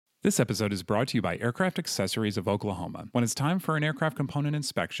This episode is brought to you by Aircraft Accessories of Oklahoma. When it's time for an aircraft component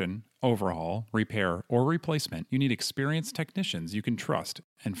inspection, overhaul, repair, or replacement, you need experienced technicians you can trust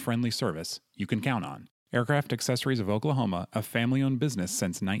and friendly service you can count on. Aircraft Accessories of Oklahoma, a family-owned business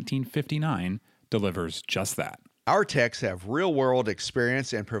since 1959, delivers just that. Our techs have real-world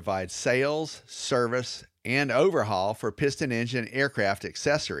experience and provide sales, service, and overhaul for piston engine aircraft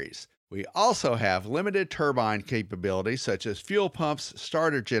accessories. We also have limited turbine capabilities such as fuel pumps,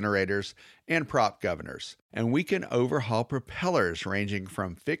 starter generators, and prop governors. And we can overhaul propellers ranging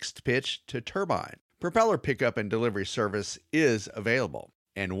from fixed pitch to turbine. Propeller pickup and delivery service is available.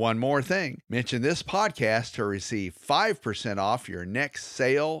 And one more thing, mention this podcast to receive 5% off your next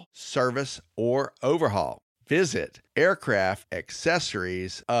sale, service, or overhaul. Visit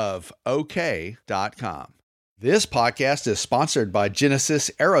aircraftaccessoriesof.ok.com. This podcast is sponsored by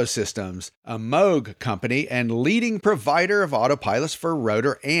Genesis Aerosystems, a Moog company and leading provider of autopilots for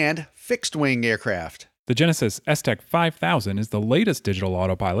rotor and fixed-wing aircraft. The Genesis S-Tech 5000 is the latest digital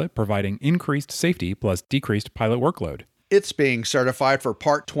autopilot, providing increased safety plus decreased pilot workload. It's being certified for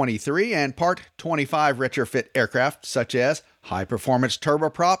Part 23 and Part 25 retrofit aircraft, such as high-performance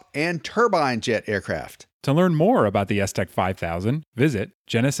turboprop and turbine jet aircraft. To learn more about the S-Tech 5000, visit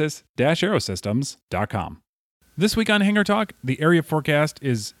genesis-aerosystems.com. This week on Hangar Talk, the area forecast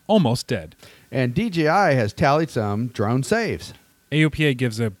is almost dead. And DJI has tallied some drone saves. AOPA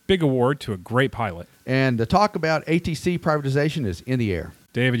gives a big award to a great pilot. And the talk about ATC privatization is in the air.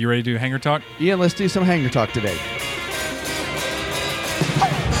 David, you ready to do Hangar Talk? Ian, let's do some Hangar Talk today.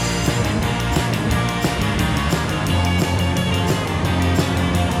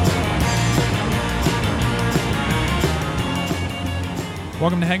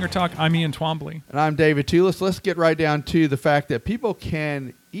 Welcome to Hangar Talk. I'm Ian Twombly. And I'm David Toulis. Let's get right down to the fact that people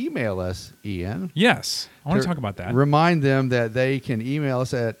can email us, Ian. Yes, I want to talk about that. Remind them that they can email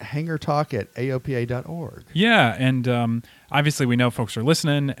us at hangartalk@aopa.org. Yeah, and obviously we know folks are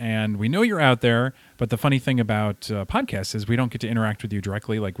listening, and we know you're out there, but the funny thing about podcasts is we don't get to interact with you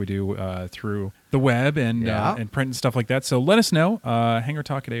directly like we do through the web and print and stuff like that. So let us know,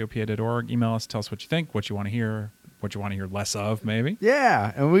 hangartalk@aopa.org. Email us, tell us what you think, what you want to hear, what you want to hear less of, maybe.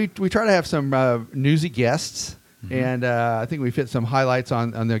 Yeah, and we try to have some newsy guests, and I think we've hit some highlights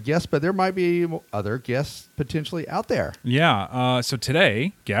on their guests, but there might be other guests potentially out there. Yeah, so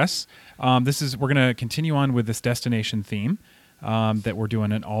today, guests, we're going to continue on with this destination theme that we're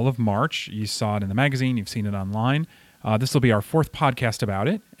doing in all of March. You saw it in the magazine, you've seen it online. This will be our fourth podcast about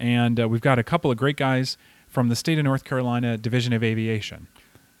it, and we've got a couple of great guys from the state of North Carolina Division of Aviation.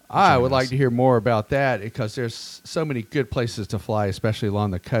 I would like to hear more about that because there's so many good places to fly, especially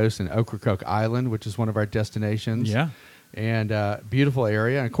along the coast and Ocracoke Island, which is one of our destinations. Yeah. And beautiful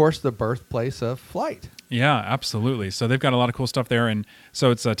area. And, of course, the birthplace of flight. Yeah, absolutely. So they've got a lot of cool stuff there. And so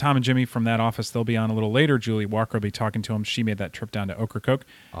it's Tom and Jimmy from that office. They'll be on a little later. Julie Walker will be talking to them. She made that trip down to Ocracoke.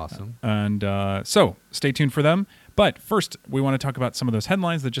 Awesome. And so stay tuned for them. But first, we want to talk about some of those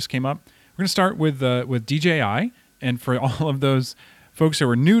headlines that just came up. We're going to start with DJI. And for all of those folks who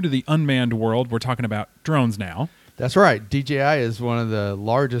are new to the unmanned world, we're talking about drones now. That's right. DJI is one of the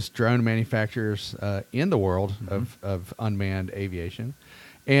largest drone manufacturers in the world of unmanned aviation.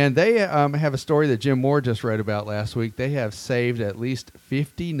 And they have a story that Jim Moore just read about last week. They have saved at least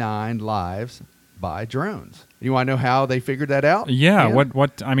 59 lives by drones. You want to know how they figured that out? Yeah. Ian?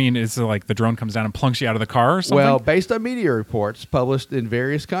 What I mean, is it like the drone comes down and plunks you out of the car or something? Well, based on media reports published in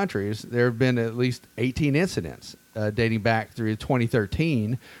various countries, there have been at least 18 incidents dating back through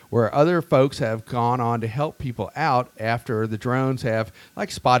 2013 where other folks have gone on to help people out after the drones have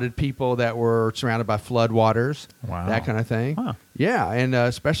spotted people that were surrounded by floodwaters, that kind of thing. Huh. Yeah, and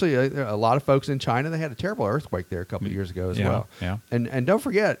especially a lot of folks in China, they had a terrible earthquake there a couple of years ago as well. Yeah. And don't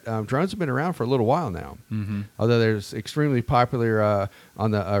forget, drones have been around for a little while now. Although they're extremely popular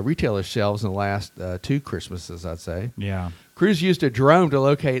on the retailer shelves in the last 2 Christmases, I'd say. Yeah. Crews used a drone to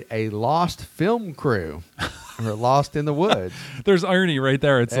locate a lost film crew who are lost in the woods. There's irony right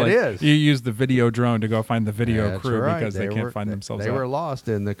there. It's It is. You use the video drone to go find the video That's crew right. because they can't find themselves They out. were lost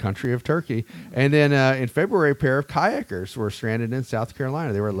in the country of Turkey. And then in February, a pair of kayakers were stranded in South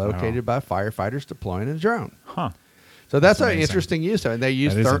Carolina. They were located by firefighters deploying a drone. Huh. So that's an amazing. interesting use. And they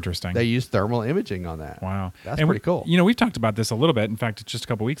use interesting. They use thermal imaging on that. Wow. That's pretty cool. We've talked about this a little bit. In fact, just a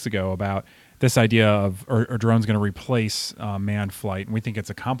couple weeks ago about this idea of are drones going to replace manned flight, and we think it's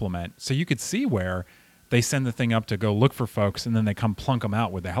a complement. So you could see where they send the thing up to go look for folks, and then they come plunk them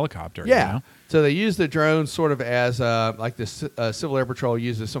out with the helicopter. Yeah. You know? So they use the drones sort of as like the Civil Air Patrol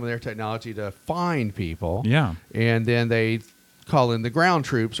uses some of their technology to find people. Yeah. And then they call in the ground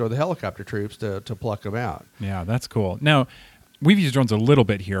troops or the helicopter troops to pluck them out. Yeah, that's cool. Now, we've used drones a little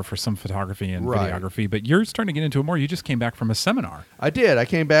bit here for some photography and Right. videography, but you're starting to get into it more. You just came back from a seminar. I did. I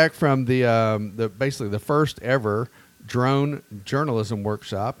came back from the basically the first ever drone journalism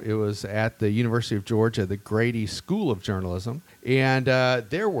workshop. It was at the University of Georgia, the Grady School of Journalism, and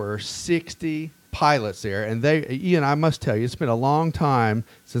there were 60 pilots there. And Ian, I must tell you, it's been a long time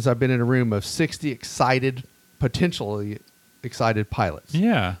since I've been in a room of 60 potentially excited pilots.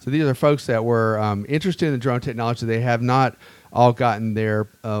 Yeah. So these are folks that were interested in the drone technology. They have not all gotten their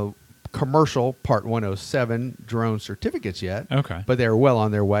commercial Part 107 drone certificates yet. Okay. But they're well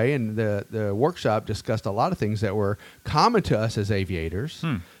on their way. And the workshop discussed a lot of things that were common to us as aviators,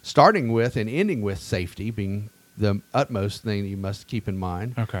 starting with and ending with safety being the utmost thing that you must keep in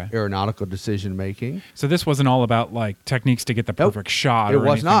mind. Okay. Aeronautical decision making. So this wasn't all about like techniques to get the Nope. perfect shot It or was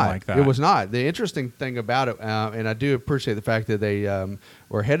anything not. like that. It was not. The interesting thing about it, and I do appreciate the fact that they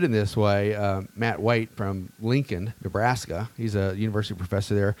were headed this way. Matt Waite from Lincoln, Nebraska. He's a university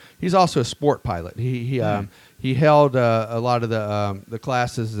professor there. He's also a sport pilot. He held a lot of the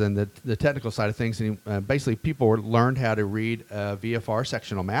classes and the technical side of things, and basically people learned how to read a VFR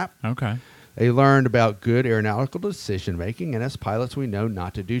sectional map. Okay. They learned about good aeronautical decision making, and as pilots, we know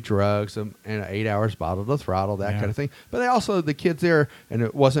not to do drugs and 8 hours bottle to throttle, that kind of thing. But they also, the kids there, and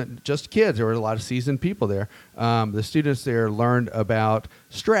it wasn't just kids, there were a lot of seasoned people there. The students there learned about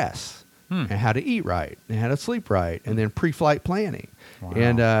stress and how to eat right and how to sleep right, and then pre-flight planning. Wow.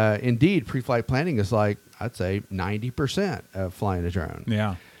 And indeed, pre-flight planning is like, I'd say, 90% of flying a drone.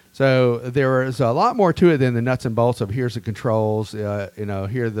 Yeah. So there is a lot more to it than the nuts and bolts of here's the controls, here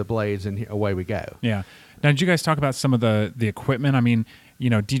are the blades, and away we go. Yeah. Now, did you guys talk about some of the equipment? I mean,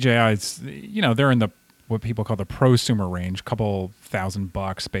 DJI's, they're in the what people call the prosumer range, couple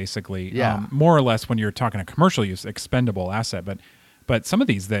 $1,000 basically. Yeah. More or less when you're talking a commercial use, expendable asset. But some of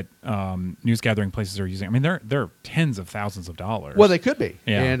these that news gathering places are using, I mean, they're tens of thousands of dollars. Well, they could be.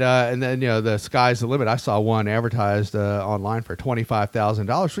 Yeah. And then, the sky's the limit. I saw one advertised online for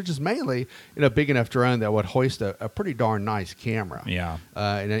 $25,000, which is mainly a big enough drone that would hoist a pretty darn nice camera. Yeah.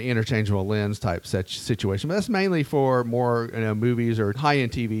 In an interchangeable lens type situation. But that's mainly for more movies or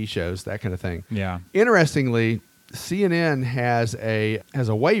high-end TV shows, that kind of thing. Yeah. Interestingly, CNN has a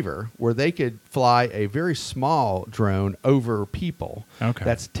waiver where they could fly a very small drone over people. Okay.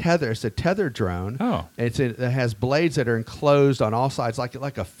 That's tethered. It's a tethered drone. Oh. It has blades that are enclosed on all sides,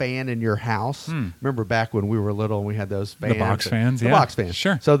 like a fan in your house. Remember back when we were little and we had those fans? The box fans, The yeah. box fans.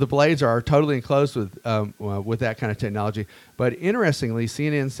 Sure. So the blades are totally enclosed with that kind of technology. But interestingly,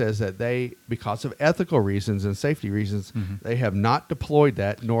 CNN says that they, because of ethical reasons and safety reasons, they have not deployed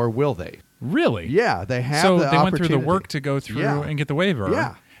that, nor will they. Really? Yeah, they have. So the they went through the opportunity. work to go through Yeah. and get the waiver.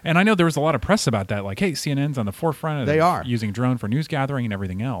 Yeah. And I know there was a lot of press about that. Like, hey, CNN's on the forefront of They are. using drone for news gathering and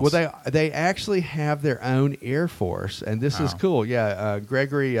everything else. Well, they actually have their own Air Force, and this is Wow. cool. Yeah,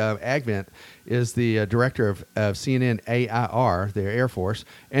 Gregory Agvent is the director of CNN AIR, their Air Force,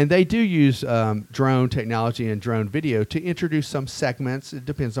 and they do use drone technology and drone video to introduce some segments. It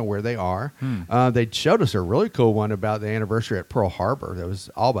depends on where they are. They showed us a really cool one about the anniversary at Pearl Harbor that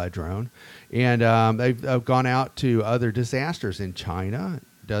was all by drone, and they've gone out to other disasters in China.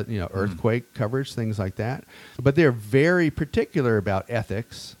 Earthquake coverage, things like that. But they're very particular about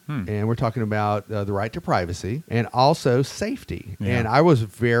ethics, and we're talking about the right to privacy and also safety. Yeah. And I was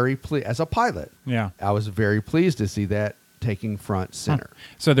very pleased, as a pilot, Yeah. I was very pleased to see that taking front center.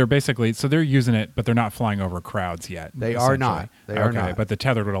 So they're using it, but they're not flying over crowds yet. They are not. essentially. They are okay, not. But the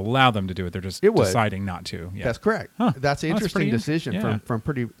tethered would allow them to do it. They're just It would. deciding not to. Yeah. That's correct. Huh. That's an That's interesting pretty decision yeah. from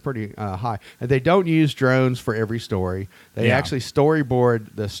pretty high. And they don't use drones for every story. They Yeah. actually storyboard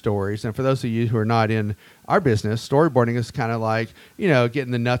the stories. And for those of you who are not in our business, storyboarding is kind of like, getting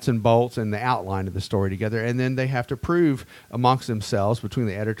the nuts and bolts and the outline of the story together. And then they have to prove amongst themselves, between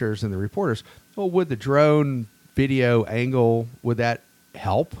the editors and the reporters, well, would the drone video angle, would that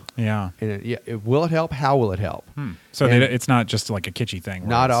help? Yeah. And will it help? How will it help? So And- it's not just like a kitschy thing.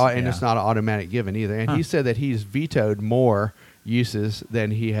 where It's not an automatic given either. And he said that he's vetoed more uses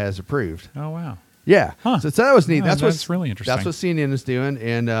than he has approved. Oh, wow. Yeah. Huh. So that was neat. Yeah, that's really interesting. That's what CNN is doing.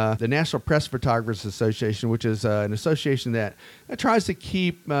 And the National Press Photographers Association, which is an association that tries to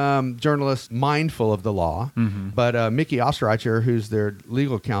keep journalists mindful of the law. But Mickey Osterreicher, who's their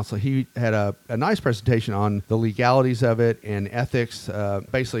legal counsel, he had a nice presentation on the legalities of it and ethics,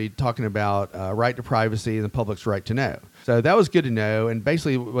 basically talking about right to privacy and the public's right to know. So that was good to know. And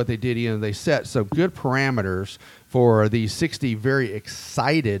basically what they did, they set some good parameters for these 60 very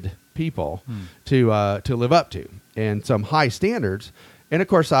excited people to live up to, and some high standards. And of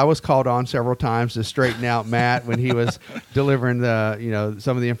course, I was called on several times to straighten out Matt when he was delivering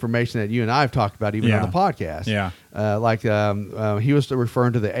some of the information that you and I have talked about even on the podcast. Yeah. He was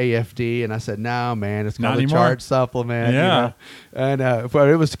referring to the AFD, and I said, "No, man, it's Not called the anymore. charge supplement." Yeah. But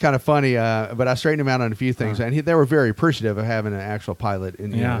it was kind of funny. But I straightened him out on a few things, and they were very appreciative of having an actual pilot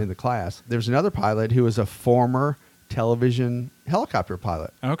in the class. There's another pilot who was a former television helicopter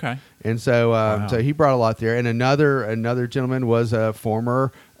pilot. Okay. And so, Wow. so he brought a lot there. And another gentleman was a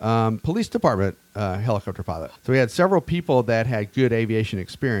former police department helicopter pilot. So we had several people that had good aviation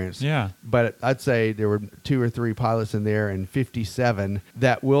experience. Yeah. But I'd say there were 2 or 3 pilots in there, and 57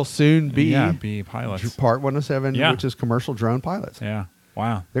 that will soon be pilots. Part 107, Yeah. which is commercial drone pilots. Yeah.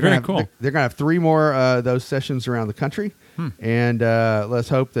 Wow. They're Very gonna have, cool. They're going to have 3 more those sessions around the country. And let's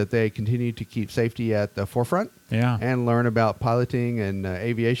hope that they continue to keep safety at the forefront. Yeah. And learn about piloting and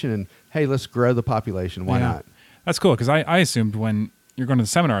aviation. And, hey, let's grow the population. Why Yeah. not? That's cool, because I assumed when you're going to the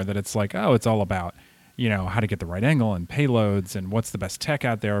seminar that it's like, oh, it's all about, how to get the right angle and payloads and what's the best tech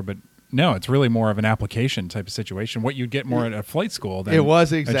out there. But no, it's really more of an application type of situation. What you'd get more at a flight school than It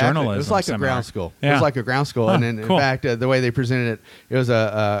was a exactly. journalism It was like seminar. a ground school. Yeah. It was like a ground school. Huh, And in cool. fact, the way they presented it, it was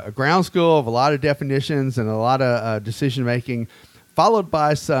a ground school of a lot of definitions and a lot of decision making, followed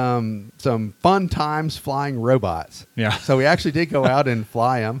by some fun times flying robots. Yeah. So we actually did go out and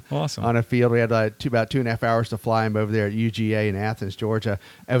fly them Awesome. on a field. We had about 2.5 hours to fly them over there at UGA in Athens, Georgia.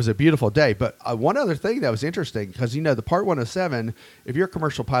 It was a beautiful day. But one other thing that was interesting, because, the Part 107, if you're a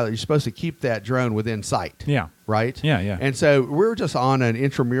commercial pilot, you're supposed to keep that drone within sight. Yeah. Right? Yeah, yeah. And so we were just on an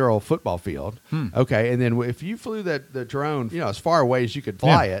intramural football field. Hmm. Okay. And then if you flew the drone, as far away as you could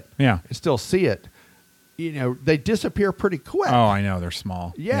fly it Yeah. and still see it, they disappear pretty quick. Oh, I know. They're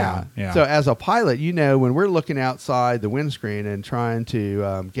small. Yeah. Yeah. So as a pilot, when we're looking outside the windscreen and trying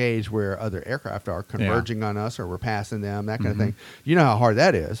to gauge where other aircraft are converging on us or we're passing them, that kind of thing, you know how hard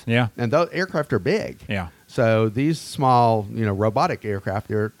that is. Yeah. And those aircraft are big. Yeah. So these small, robotic aircraft,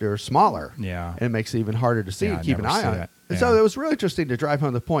 they're smaller. Yeah. And it makes it even harder to see Yeah, and I keep an never eye see on that. it. And Yeah. so it was really interesting to drive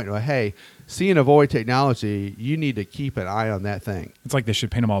home the point. Well, hey, see and avoid technology, you need to keep an eye on that thing. It's like they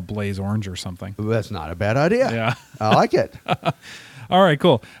should paint them all blaze orange or something. That's not a bad idea. Yeah. I like it. All right,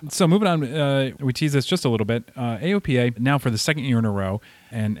 cool. So moving on, we tease this just a little bit. AOPA, now for the second year in a row,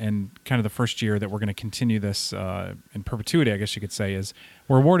 and kind of the first year that we're going to continue this in perpetuity, I guess you could say, is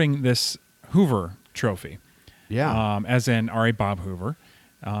we're awarding this Hoover Trophy. Yeah. As in R.A. Bob Hoover.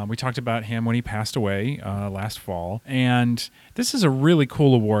 We talked about him when he passed away last fall, and this is a really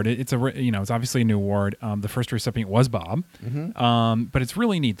cool award. It's it's obviously a new award. The first recipient was Bob, but it's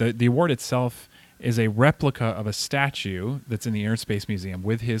really neat. The award itself is a replica of a statue that's in the Air and Space Museum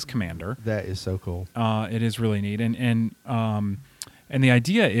with his commander. That is so cool. It is really neat, and the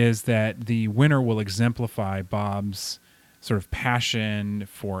idea is that the winner will exemplify Bob's sort of passion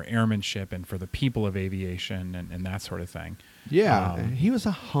for airmanship and for the people of aviation and that sort of thing. Yeah. He was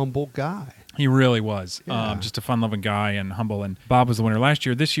a humble guy. He really was. Yeah. Just a fun-loving guy and humble. And Bob was the winner last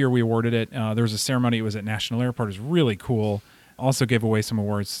year. This year we awarded it. There was a ceremony. It was at National Airport. It was really cool. Also gave away some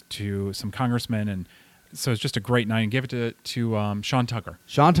awards to some congressmen. And so it's just a great night. And gave it to Sean Tucker.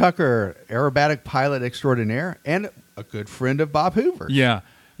 Sean Tucker, aerobatic pilot extraordinaire and a good friend of Bob Hoover. Yeah.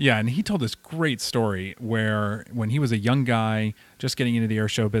 Yeah, and he told this great story where when he was a young guy just getting into the air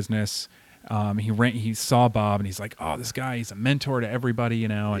show business, he saw Bob and he's like, oh, this guy, he's a mentor to everybody,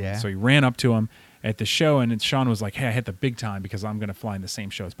 And Yeah. so he ran up to him at the show, and Sean was like, hey, I hit the big time because I'm going to fly in the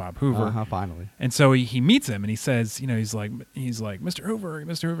same show as Bob Hoover. Finally. And so he meets him and he says, he's like, Mr.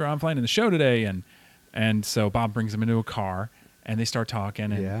 Hoover, I'm flying in the show today. And so Bob brings him into a car and they start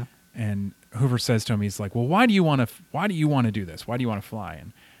talking. And Hoover says to him, he's like, well, why do you want to do this? Why do you want to fly?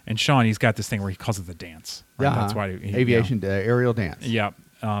 And Sean, he's got this thing where he calls it the dance. Right? Yeah. That's why Aviation aerial dance. Yeah.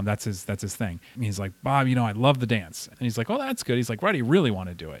 That's his thing. And he's like, Bob, I love the dance. And he's like, oh, that's good. He's like, why do you really want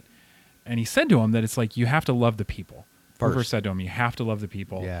to do it? And he said to him that it's like, you have to love the people. First. Hoover said to him, you have to love the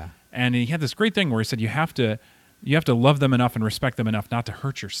people. Yeah. And he had this great thing where he said, you have to love them enough and respect them enough not to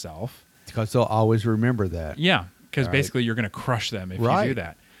hurt yourself. Because they'll always remember that. Yeah. Because Right. basically you're going to crush them if you Right. do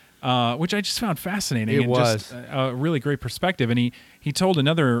that. Which I just found fascinating. It and was. just a really great perspective. And he told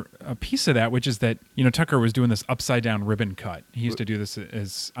another piece of that, which is that, Tucker was doing this upside down ribbon cut. He used to do this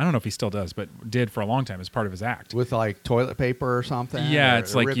as, I don't know if he still does, but did for a long time as part of his act. With like toilet paper or something? Yeah, or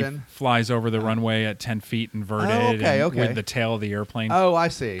it's a like ribbon? he flies over the runway at 10 feet inverted and with the tail of the airplane Oh, I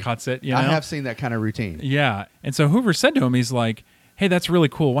see. cuts it. I have seen that kind of routine. Yeah. And so Hoover said to him, he's like, hey, that's really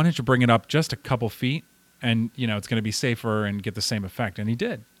cool. Why don't you bring it up just a couple feet? And, it's going to be safer and get the same effect. And he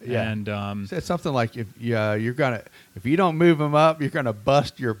did. Yeah. And It's something like if you don't move them up, you're gonna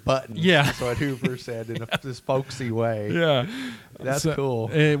bust your buttons. Yeah. That's what Hoover said in this folksy way. yeah. That's So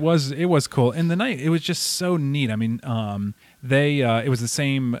cool. It was cool. And the night, it was just so neat. I mean, it was the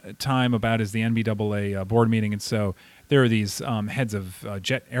same time about as the NBAA board meeting, and so there are these heads of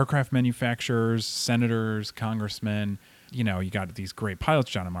jet aircraft manufacturers, senators, congressmen. You know, you got these great pilots.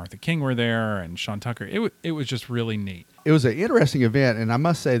 John and Martha King were there, and Sean Tucker. It was just really neat. It was an interesting event, and I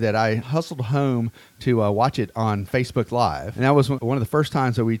must say that I hustled home to watch it on Facebook Live. And that was one of the first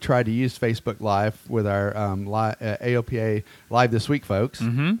times that we tried to use Facebook Live with our AOPA Live This Week folks.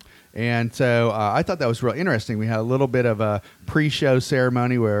 Mm-hmm. And so I thought that was real interesting. We had a little bit of a pre-show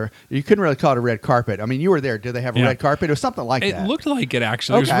ceremony where you couldn't really call it a red carpet. I mean, you were there. Did they have a red carpet? It was something like that. It looked like it,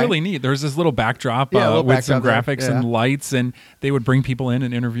 actually. It was really neat. There was this little backdrop with some graphics and lights, and they would bring people in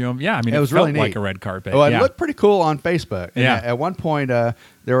and interview them. Yeah, I mean, it was really neat. Like a red carpet. Well, it looked pretty cool on Facebook. And yeah. At one point,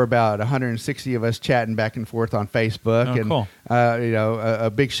 there were about 160 of us chatting back and forth on Facebook. Oh, and, cool. A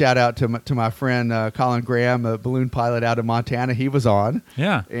big shout out to my friend Colin Graham, a balloon pilot out of Montana. He was on.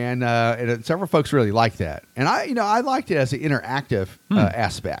 Yeah. And several folks really liked that. And I liked it as an interactive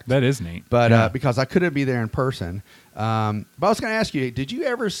aspect. That is neat. But because I couldn't be there in person. But I was going to ask you, did you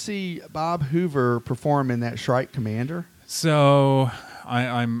ever see Bob Hoover perform in that Shrike Commander? So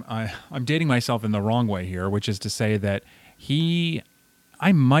I'm dating myself in the wrong way here, which is to say that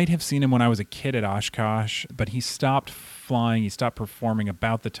I might have seen him when I was a kid at Oshkosh, but he stopped flying. He stopped performing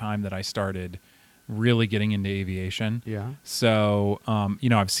about the time that I started really getting into aviation. Yeah. So,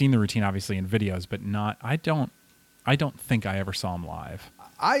 I've seen the routine obviously in videos, but I don't think I ever saw him live.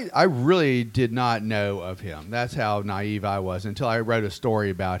 I really did not know of him. That's how naive I was until I wrote a story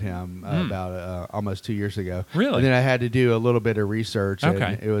about him about almost 2 years ago. Really? And then I had to do a little bit of research. Okay.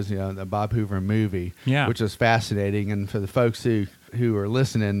 And it was the Bob Hoover movie, yeah, which was fascinating. And for the folks who are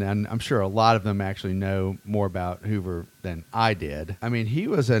listening, and I'm sure a lot of them actually know more about Hoover than I did. I mean, he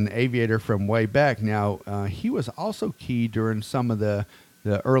was an aviator from way back. Now, he was also key during some of the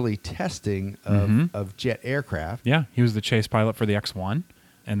early testing of jet aircraft. Yeah, he was the chase pilot for the X-1.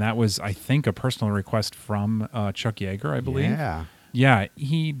 And that was, I think, a personal request from Chuck Yeager, I believe. Yeah. Yeah,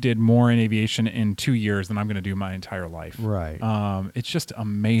 he did more in aviation in 2 years than I'm going to do my entire life. Right. It's just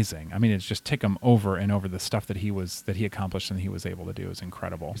amazing. I mean, it's just tick him over and over. The stuff that he accomplished and he was able to do is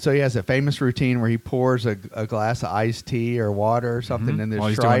incredible. So he has a famous routine where he pours a glass of iced tea or water or something in this while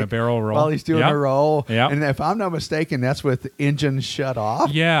he's doing a barrel roll. While he's doing a roll. Yeah. And if I'm not mistaken, that's with the engine shut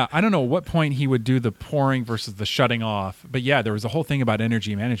off. Yeah, I don't know what point he would do the pouring versus the shutting off. But yeah, there was a whole thing about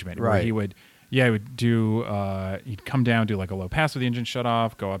energy management where he would do, he'd come down, do like a low pass with the engine shut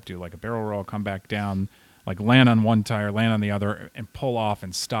off, go up, do like a barrel roll, come back down, like land on one tire, land on the other, and pull off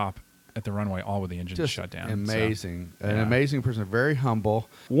and stop at the runway, all with the engine shut down. Amazing. So, An amazing person, very humble.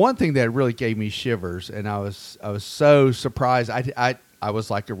 One thing that really gave me shivers, and I was so surprised. I was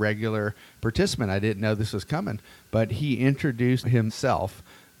like a regular participant. I didn't know this was coming, but he introduced himself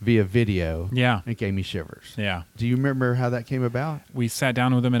via video. Yeah. It gave me shivers. Yeah. Do you remember how that came about? We sat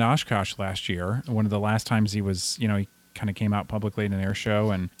down with him in Oshkosh last year. One of the last times he was, he kind of came out publicly in an air show,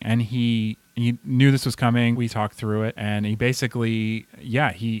 and he knew this was coming. We talked through it, and he basically,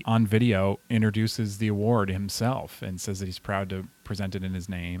 he on video introduces the award himself and says that he's proud to present it in his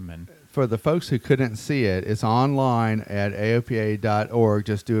name. And for the folks who couldn't see it, it's online at AOPA.org.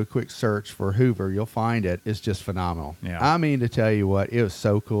 Just do a quick search for Hoover. You'll find it. It's just phenomenal. Yeah. I mean, to tell you what, it was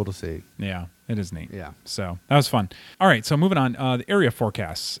so cool to see. Yeah, it is neat. Yeah. So that was fun. All right, so moving on, the area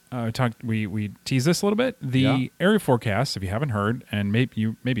forecasts. We teased this a little bit. The area forecasts, if you haven't heard, and maybe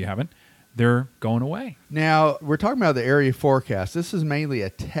you haven't, they're going away. Now, we're talking about the area forecast. This is mainly a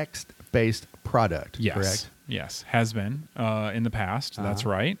text-based product, correct? Yes, has been in the past. That's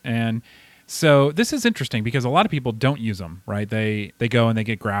right. And so this is interesting because a lot of people don't use them, right? They go and they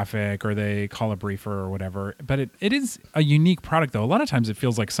get graphic or they call a briefer or whatever. But it is a unique product, though. A lot of times it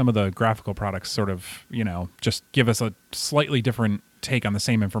feels like some of the graphical products sort of, just give us a slightly different take on the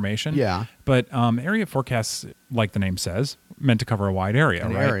same information. Yeah. But area forecasts, like the name says, meant to cover a wide area,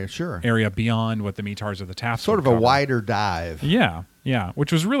 right? Area, sure. Area beyond what the METARs or the TAFs sort of would a cover. wider dive. Yeah,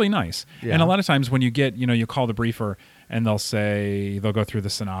 which was really nice. Yeah. And a lot of times when you get, you call the briefer and they'll go through the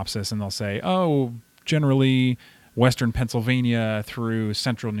synopsis and they'll say, oh, generally Western Pennsylvania through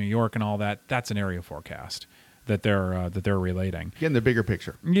Central New York and all that. That's an area forecast that they're relating. Getting the bigger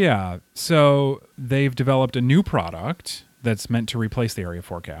picture. Yeah. So they've developed a new product that's meant to replace the area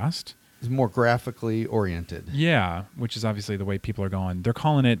forecast. It's more graphically oriented. Yeah, which is obviously the way people are going. They're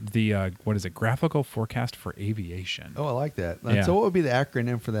calling it the, Graphical Forecast for Aviation. Oh, I like that. Yeah. So what would be the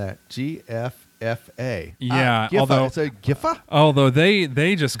acronym for that? GFFA. Yeah, GIFA. although It's a GIFA? Although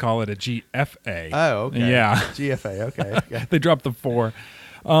they just call it a GFA. Oh, okay. Yeah. GFA, okay. They dropped the 4.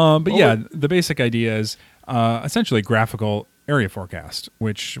 The basic idea is essentially graphical area forecast,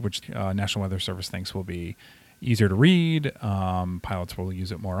 which National Weather Service thinks will be, easier to read. Pilots will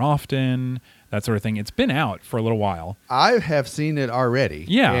use it more often, that sort of thing. It's been out for a little while. I have seen it already.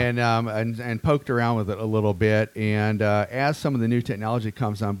 Yeah. And poked around with it a little bit. And as some of the new technology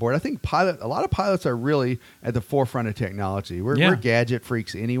comes on board, I think a lot of pilots are really at the forefront of technology. We're gadget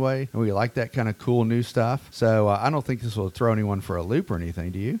freaks anyway, and we like that kind of cool new stuff. So I don't think this will throw anyone for a loop or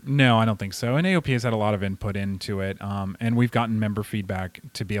anything. Do you? No, I don't think so. And AOP has had a lot of input into it, and we've gotten member feedback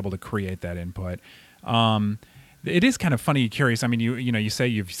to be able to create that input. It is kind of funny, curious. I mean, you say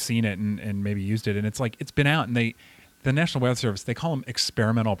you've seen it and maybe used it, and it's like it's been out, and the National Weather Service, they call them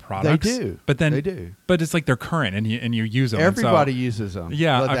experimental products. They do, but then they do. But it's like they're current, and you use them. Everybody uses them.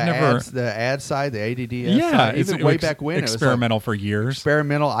 Yeah, the ad side, the ADDS side, even way back when experimental it was for years,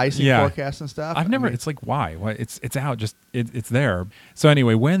 experimental icing forecasts and stuff. I've never. It's like why? It's out. Just it's there. So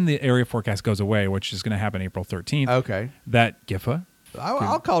anyway, when the area forecast goes away, which is going to happen April 13th. Okay. That GIFA.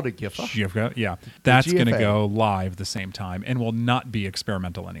 I'll call it GIFA. GIFA, yeah. That's going to go live the same time and will not be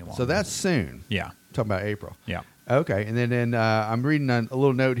experimental any longer. So that's soon. Yeah. Talking about April. Yeah. Okay. And then I'm reading a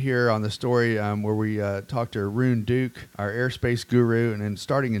little note here on the story where we talked to Rune Duke, our airspace guru. And then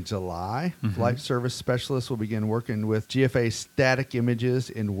starting in July, flight service specialists will begin working with GFA static images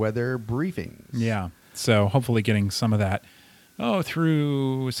in weather briefings. Yeah. So hopefully getting some of that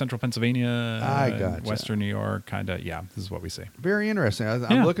through central Pennsylvania, I gotcha. Western New York, kind of. Yeah, this is what we see. Very interesting.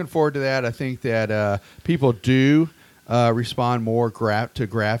 I'm looking forward to that. I think that people do respond more to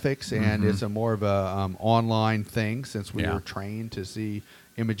graphics, and it's a more of a online thing since we are trained to see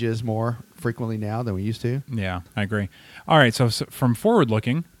images more frequently now than we used to. Yeah, I agree. All right, so from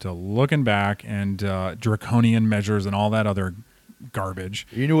forward-looking to looking back and draconian measures and all that other garbage.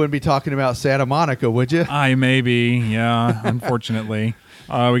 You wouldn't be talking about Santa Monica, would you? I may be, yeah, unfortunately.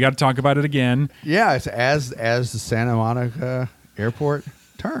 We got to talk about it again. Yeah, it's as the Santa Monica airport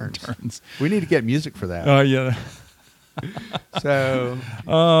turns. We need to get music for that. Yeah. So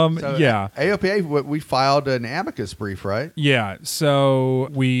yeah. AOPA, we filed an amicus brief, right? Yeah, so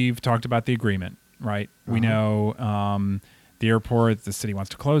we've talked about the agreement, right? We know the airport, the city wants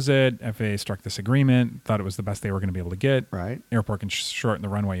to close it. FAA struck this agreement, thought it was the best they were going to be able to get. Right. Airport can shorten the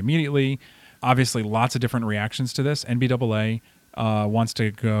runway immediately. Obviously, lots of different reactions to this. NBAA wants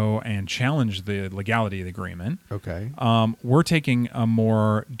to go and challenge the legality of the agreement. Okay. We're taking a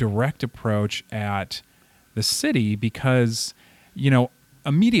more direct approach at the city because,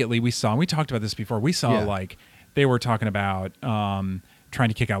 immediately we talked about this before, like they were talking about trying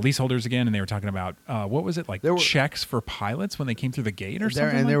to kick out leaseholders again, and they were talking about what was it, like checks for pilots when they came through the gate or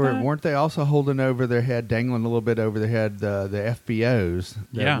something. And weren't they also holding over their head, dangling a little bit over their head, the FBOs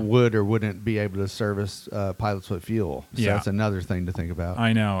that would or wouldn't be able to service pilots with fuel? So that's another thing to think about.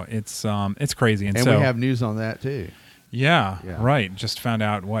 I know it's crazy, and we have news on that too. Yeah, right. Just found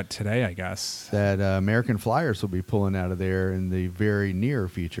out today, I guess, that American Flyers will be pulling out of there in the very near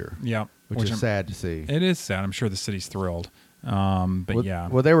future. Yeah, which is sad to see. It is sad. I'm sure the city's thrilled.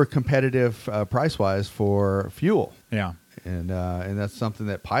 Well, they were competitive price-wise for fuel. Yeah, and that's something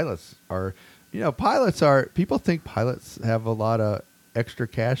that pilots are. People think pilots have a lot of extra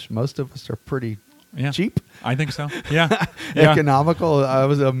cash. Most of us are pretty cheap. I think so. Yeah, economical. I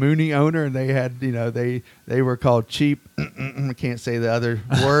was a Mooney owner, and they had they were called cheap. I can't say the other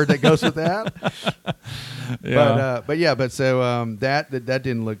word that goes with that. But that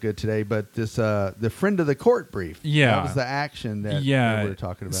didn't look good today. But this the friend of the court brief. That was the action that we were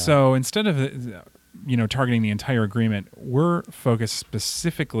talking about. So instead of targeting the entire agreement, we're focused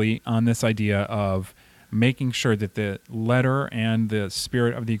specifically on this idea of making sure that the letter and the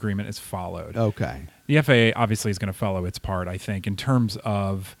spirit of the agreement is followed. Okay. The FAA obviously is going to follow its part, I think, in terms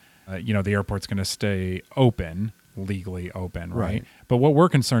of the airport's going to stay open. Legally open, right? But what we're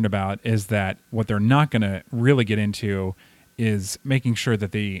concerned about is that what they're not going to really get into is making sure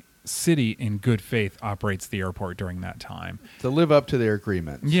that the city in good faith operates the airport during that time. To live up to their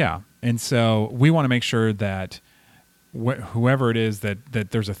agreements. Yeah. And so we want to make sure that whoever it is, that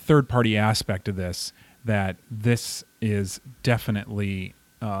there's a third-party aspect of this, that this is definitely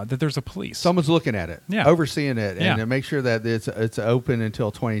that there's a police. Someone's looking at it, overseeing it, and to make sure that it's open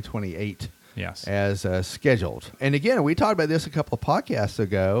until 2028. Yes. As scheduled. And again, we talked about this a couple of podcasts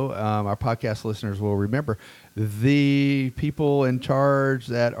ago. Our podcast listeners will remember the people in charge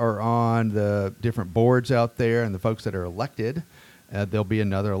that are on the different boards out there and the folks that are elected. There'll be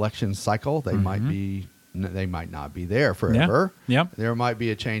another election cycle. They might be they might not be there forever. Yep. There might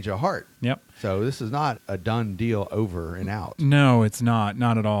be a change of heart. Yep. So this is not a done deal over and out. No, it's not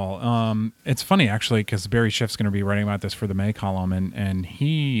at all. It's funny, actually, because Barry Schiff's going to be writing about this for the May column, and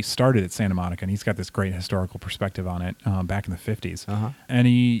he started at Santa Monica, and he's got this great historical perspective on it back in the 50s. And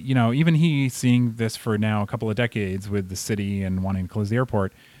he, even he, seeing this for now a couple of decades with the city and wanting to close the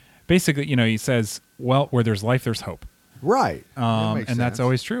airport, basically, he says, well, where there's life, there's hope. Right. And that's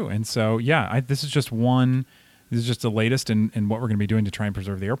always true. And so, this is just the latest in what we're going to be doing to try and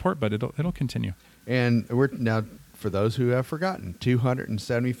preserve the airport, but it'll continue. And we're now, for those who have forgotten,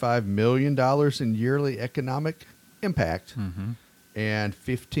 $275 million in yearly economic impact and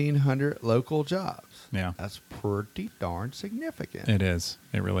 1,500 local jobs. Yeah. That's pretty darn significant. It is.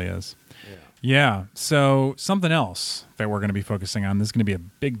 It really is. Yeah. So something else that we're going to be focusing on, this is going to be a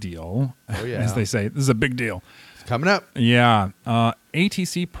big deal. Oh, yeah. As they say, this is a big deal. It's coming up. Yeah.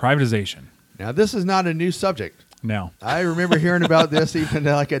 ATC privatization. Now, this is not a new subject. No. I remember hearing about this even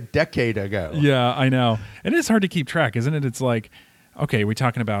like a decade ago. Yeah, I know. And it's hard to keep track, isn't it? It's like, okay, are we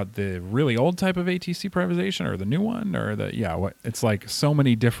talking about the really old type of ATC privatization or the new one or what? It's like so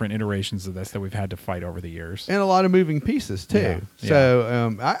many different iterations of this that we've had to fight over the years. And a lot of moving pieces too. Yeah.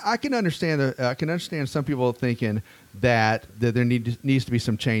 So I can understand. I can understand some people thinking that there needs to be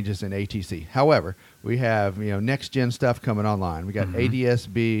some changes in ATC. However, we have next gen stuff coming online. We got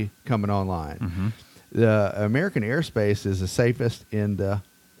ADS-B coming online. The American airspace is the safest in the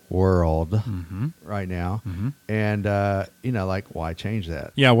world right now. And, why change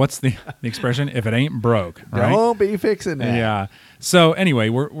that? Yeah, what's the expression? If it ain't broke, right? Don't be fixing that. Yeah. So anyway,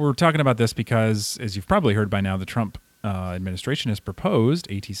 we're talking about this because, as you've probably heard by now, the Trump administration has proposed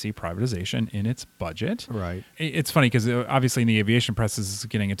ATC privatization in its budget. Right. It's funny because obviously in the aviation press this is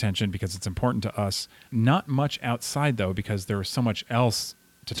getting attention because it's important to us. Not much outside, though, because there's so much else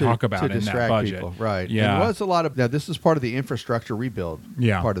to talk about in that budget. People. Right. Yeah. And it was a lot of, now this is part of the infrastructure rebuild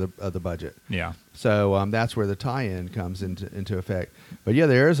part of the budget. Yeah. So that's where the tie-in comes into effect. But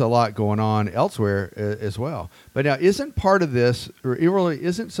there is a lot going on elsewhere as well. But now isn't part of this, or really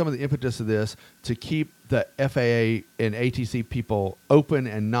isn't some of the impetus of this to keep the FAA and ATC people open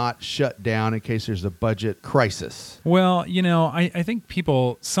and not shut down in case there's a budget crisis? Well, I think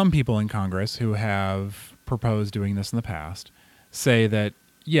some people in Congress who have proposed doing this in the past say that,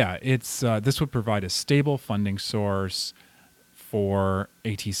 it's this would provide a stable funding source for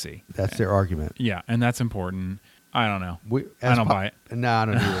ATC. That's their argument. Yeah, and that's important. I don't know. I don't buy it. No, I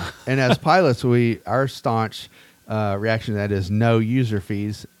don't either. And as pilots, our staunch reaction to that is no user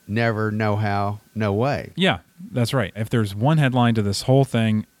fees, never, no how, no way. Yeah, that's right. If there's one headline to this whole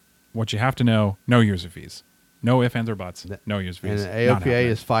thing, what you have to know, no user fees. No ifs, ands, or buts. No user fees. And AOPA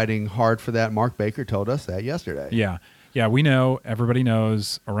is fighting hard for that. Mark Baker told us that yesterday. Yeah. Yeah, we know. Everybody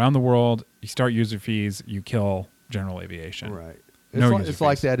knows. Around the world, you start user fees, you kill general aviation. Right. It's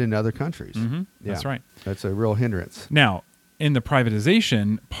like that in other countries. That's right. That's a real hindrance. Now, in the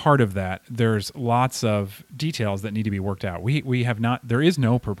privatization part of that, there's lots of details that need to be worked out. We have not. There is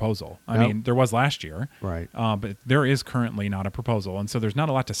no proposal. I mean, there was last year. Right. But there is currently not a proposal, and so there's not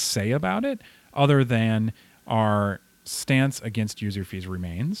a lot to say about it other than our stance against user fees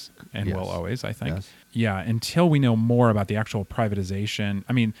remains and will always, I think. Yeah, until we know more about the actual privatization.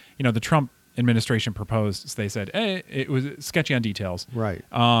 I mean, the Trump administration proposed, they said, it was sketchy on details. Right.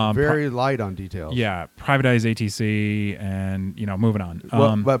 Very light on details. Yeah, privatize ATC and, moving on.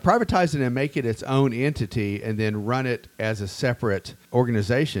 But privatize it and make it its own entity and then run it as a separate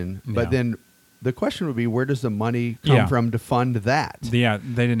organization. But then the question would be, where does the money come from to fund that? Yeah,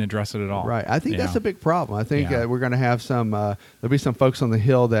 they didn't address it at all. Right. I think that's a big problem. I think we're going to have there'll be some folks on the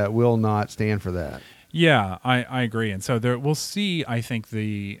Hill that will not stand for that. Yeah, I agree. And so we'll see, I think,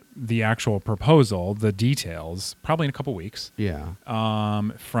 the actual proposal, the details, probably in a couple weeks. Yeah.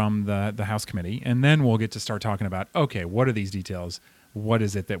 From the House committee. And then we'll get to start talking about, okay, what are these details? What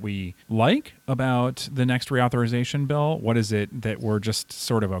is it that we like about the next reauthorization bill? What is it that we're just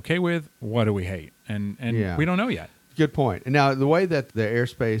sort of okay with? What do we hate? And we don't know yet. Good point. And now the way that the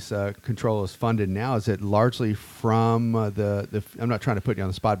airspace control is funded now, is it largely from I'm not trying to put you on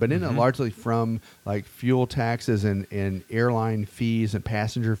the spot, but isn't it largely from like fuel taxes and airline fees and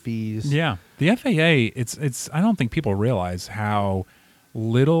passenger fees? Yeah. The FAA, it's I don't think people realize how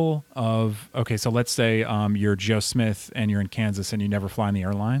little of, okay, so let's say you're Joe Smith and you're in Kansas and you never fly in the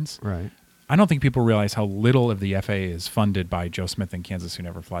airlines. Right. I don't think people realize how little of the FAA is funded by Joe Smith in Kansas who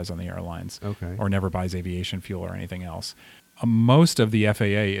never flies on the airlines or never buys aviation fuel or anything else. Most of the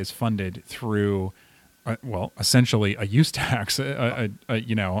FAA is funded through well, essentially a use tax.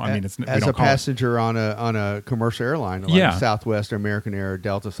 You know, I mean, it's we as don't a call it- passenger on a commercial airline, like Yeah. Southwest or American Air or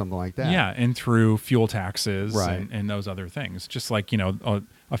Delta, something like that. Yeah, and through fuel taxes Right. and those other things. Just like, you know,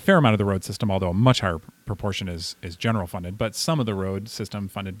 a fair amount of the road system, although a much higher proportion is general funded, but some of the road system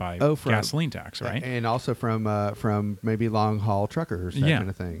funded by from- gasoline tax, right? And also from maybe long haul truckers, that kind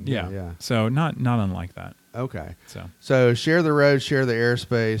of thing. Yeah. So not unlike that. Okay. So share the road, share the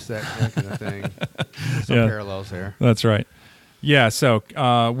airspace, that kind of thing. Some Yeah. parallels there. that's right. Yeah, so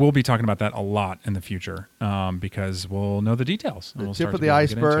we'll be talking about that a lot in the future because we'll know the details. And The we'll tip start of to be the able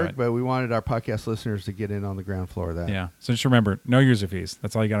to get into iceberg, it. but we wanted our podcast listeners to get in on the ground floor of that. Yeah. So just remember, no user fees.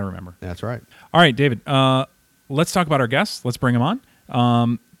 That's all you got to remember. That's right. All right, David. Let's talk about our guests. Let's bring them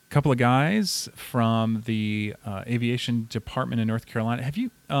on. Couple of guys from the aviation department in North Carolina. Have you?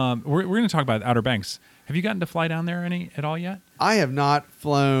 We're going to talk about Outer Banks. Have you gotten to fly down there at all yet? I have not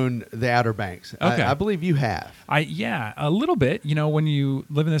flown the Outer Banks. Okay. I believe you have. Yeah, a little bit. You know, when you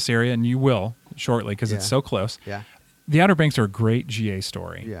live in this area, and you will shortly because it's Yeah. so close. Yeah. The Outer Banks are a great GA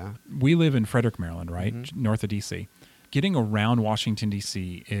story. Yeah. We live in Frederick, Maryland, right? Mm-hmm. North of D.C. Getting around Washington,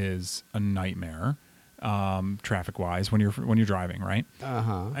 D.C. is a nightmare, traffic-wise, when you're driving, right?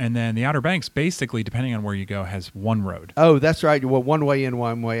 Uh-huh. And then the Outer Banks, basically, depending on where you go, has one road. Oh, that's right. Well, one way in,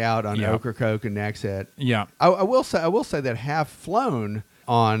 one way out on Yeah. Ocracoke and Naxat. Yeah. I will say that I have flown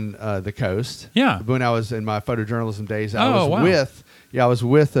on the coast. Yeah. When I was in my photojournalism days, I Oh, was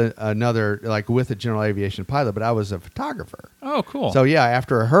wow. with a general aviation pilot, but I was a photographer. Oh, cool. So yeah,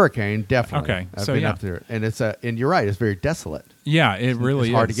 after a hurricane, definitely. Okay, I've so been yeah. up there, and and you're right, it's very desolate. yeah, it really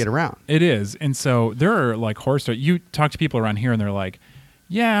it's hard is. to get around. It is. And so there are like horror stories. You talk to people around here and they're like,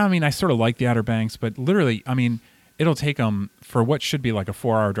 yeah, I mean, I sort of like the Outer Banks, but literally, I mean, it'll take them for what should be like a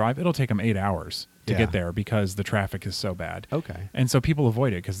 4-hour drive. It'll take them 8 hours to Yeah. get there because the traffic is so bad. Okay. And so people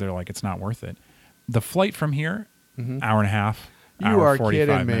avoid it because they're like, it's not worth it. The flight from here, Mhm. hour and a half, You hour are 45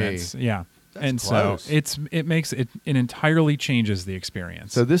 kidding me. minutes. Yeah. That's and close. so it makes it entirely changes the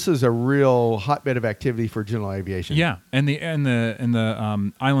experience. So this is a real hotbed of activity for general aviation. Yeah, and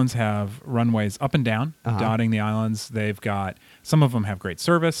the islands have runways up and down, Uh-huh. dotting the islands. They've got some of them have great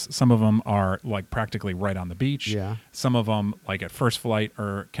service. Some of them are like practically right on the beach. Yeah. Some of them, like at first flight,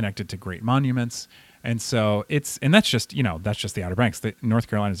 are connected to great monuments. And so that's just the Outer Banks. North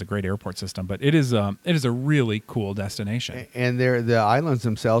Carolina is a great airport system, but it is a really cool destination. And the islands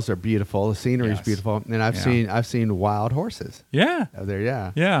themselves are beautiful. The scenery is Yes. beautiful, and I've Yeah. seen wild horses Yeah, out there.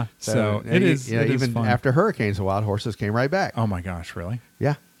 Yeah. yeah. So it is. You know, it is even fun. after hurricanes, the wild horses came right back. Oh my gosh, really?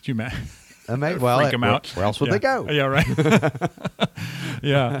 Yeah. Could you imagine? Well, freak 'em out. Where else would Yeah. they go? Yeah, right.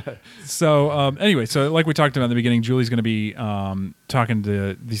 Yeah. So anyway, so like we talked about in the beginning, Julie's going to be talking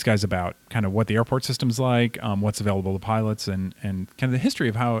to these guys about kind of what the airport system's like, what's available to pilots, and kind of the history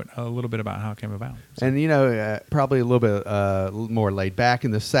of a little bit about how it came about. So, And probably a little bit more laid back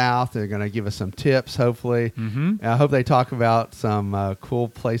in the South. They're going to give us some tips, hopefully. Mhm. I hope they talk about some cool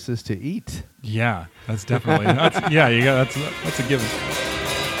places to eat. yeah, that's definitely that's a given.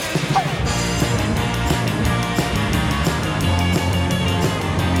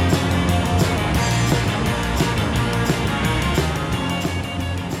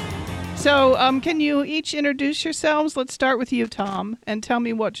 So, can you each introduce yourselves? Let's start with you, Tom, and tell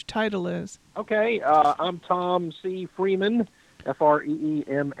me what your title is. Okay, I'm Tom C. Freeman,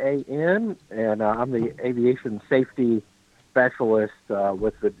 Freeman, and I'm the aviation safety specialist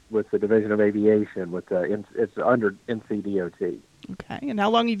with the Division of Aviation. It's under NCDOT. Okay, and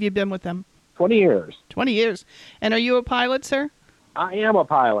how long have you been with them? 20 years. 20 years. And are you a pilot, sir? I am a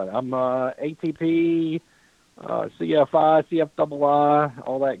pilot. I'm ATP, CFI, CFII,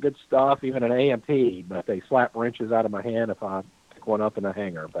 all that good stuff, even an AMP, but they slap wrenches out of my hand if I pick one up in a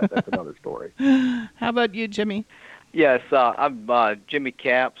hangar, but that's another story. How about you, Jimmy? Yes, I'm Jimmy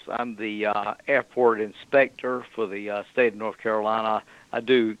Capps. I'm the airport inspector for the state of North Carolina. I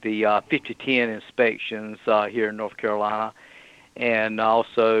do the 5010 inspections here in North Carolina, and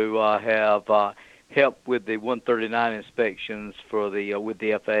also have help with the 139 inspections for the with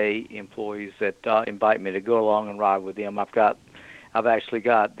the FAA employees that invite me to go along and ride with them. I've actually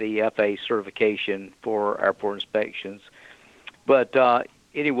got the FAA certification for airport inspections. But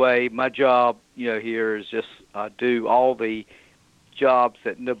anyway, my job, here is just do all the jobs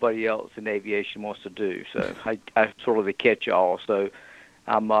that nobody else in aviation wants to do. So I'm sort of the catch-all. So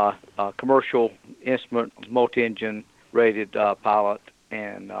I'm a commercial instrument, multi-engine rated pilot.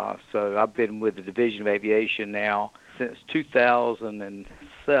 And so I've been with the Division of Aviation now since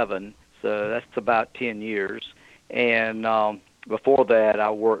 2007, so that's about 10 years. And before that,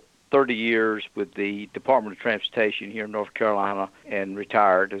 I worked 30 years with the Department of Transportation here in North Carolina and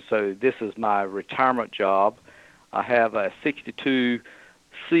retired. And so this is my retirement job. I have a 62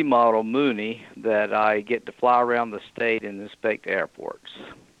 C model Mooney that I get to fly around the state and inspect airports.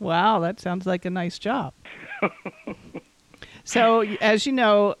 Wow, that sounds like a nice job. So, as you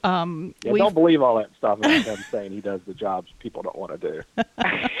know, don't believe all that stuff about him saying he does the jobs people don't want to do.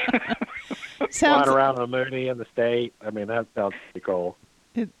 Flying around in a Mooney in the state, I mean, that sounds pretty cool.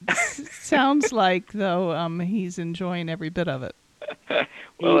 It sounds like, though, he's enjoying every bit of it.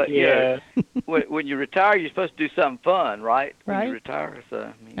 Well, yeah. When you retire, you're supposed to do something fun, right? Right. When you retire, so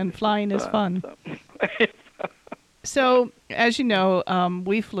I mean, and flying is fun. So. So, as you know,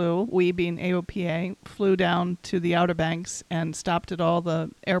 we being AOPA, flew down to the Outer Banks and stopped at all the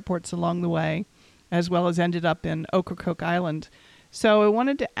airports along the way, as well as ended up in Ocracoke Island. So I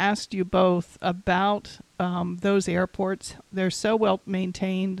wanted to ask you both about those airports. They're so well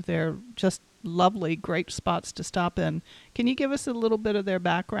maintained. They're just lovely, great spots to stop in. Can you give us a little bit of their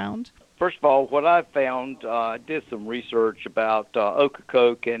background? First of all, what I found, I did some research about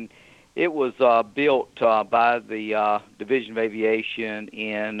Ocracoke, and it was built by the Division of Aviation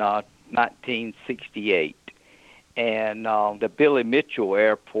in 1968. And the Billy Mitchell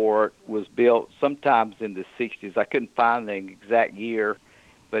Airport was built sometimes in the 60s. I couldn't find the exact year,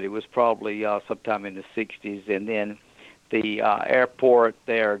 but it was probably sometime in the 60s. And then the airport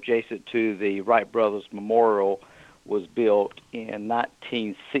there adjacent to the Wright Brothers Memorial was built in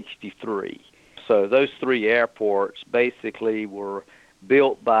 1963. So those three airports basically were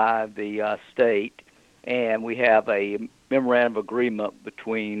built by the state, and we have a memorandum of agreement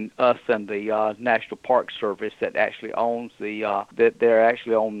between us and the National Park Service that actually owns that they're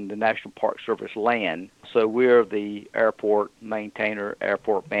actually on the National Park Service land. So we're the airport maintainer,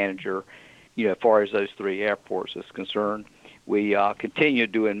 airport manager, as far as those three airports is concerned. We continue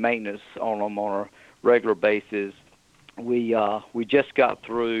doing maintenance on them on a regular basis. We just got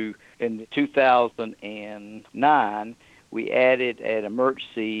through in 2009. We added an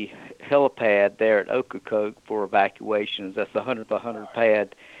emergency helipad there at Ocracoke for evacuations. That's the 100-by-100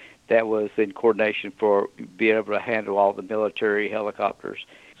 pad that was in coordination for being able to handle all the military helicopters.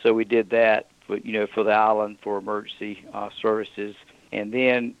 So we did that for the island for emergency services. And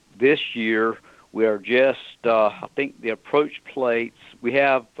then this year we are just, I think the approach plates, we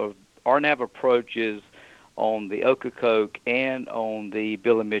have RNAV approaches on the Ocracoke and on the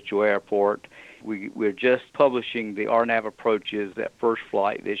Billy Mitchell Airport. We're just publishing the RNAV approaches at first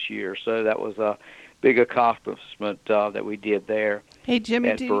flight this year, so that was a big accomplishment that we did there. Hey,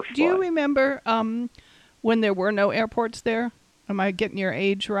 Jimmy, do you remember when there were no airports there? Am I getting your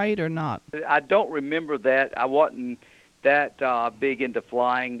age right or not? I don't remember that. I wasn't that big into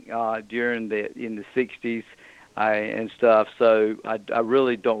flying in the 60s. And stuff, so I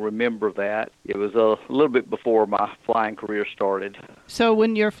really don't remember that. It was a little bit before my flying career started. So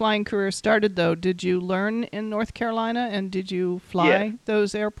when your flying career started, though, did you learn in North Carolina, and did you fly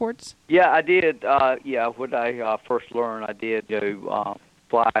those airports? Yeah, I did. When I first learned, I did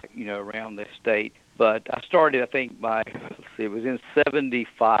fly, around the state. But I started, I think, it was in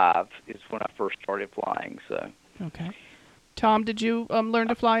 75 is when I first started flying. So. Okay. Tom, did you learn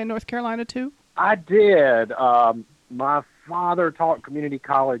to fly in North Carolina, too? I did. My father taught community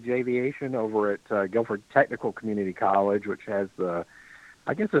college aviation over at Guilford Technical Community College, which has I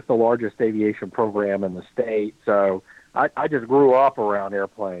guess it's the largest aviation program in the state. So I just grew up around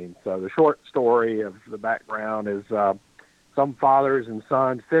airplanes. So the short story of the background is some fathers and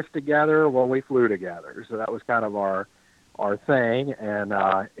sons fished together when we flew together. So that was kind of our thing. And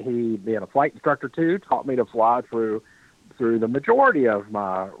he, being a flight instructor too, taught me to fly through the majority of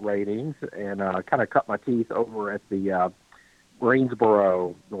my ratings, and kind of cut my teeth over at the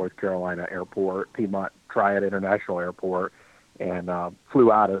Greensboro, North Carolina airport, Piedmont Triad International Airport, and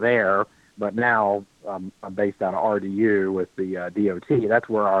flew out of there. But now I'm based out of RDU with the DOT. That's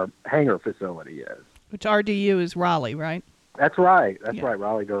where our hangar facility is. Which RDU is Raleigh, right? That's right. That's right,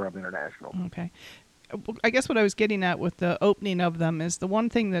 Raleigh-Durham International. Okay. I guess what I was getting at with the opening of them is the one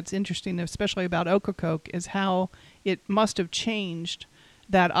thing that's interesting, especially about Ocracoke, is how it must have changed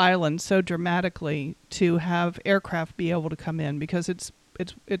that island so dramatically to have aircraft be able to come in, because it's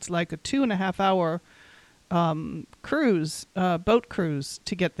like a 2.5 hour cruise, boat cruise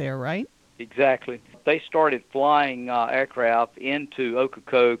to get there, right? Exactly. They started flying aircraft into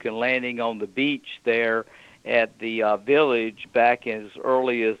Ocracoke and landing on the beach there at the village back as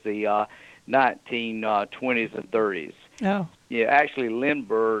early as the 1920s and 30s. Oh. Yeah, actually,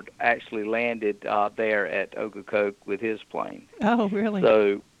 Lindbergh actually landed there at Ocracoke with his plane. Oh, really?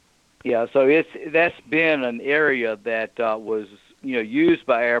 So, that's been an area that was used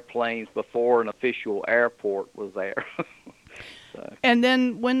by airplanes before an official airport was there. So. And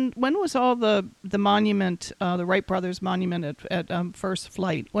then when was all the monument, the Wright Brothers monument at First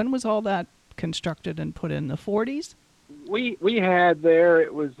Flight, when was all that constructed and put in? The 40s? We had there,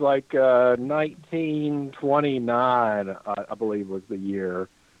 it was like 1929, I believe was the year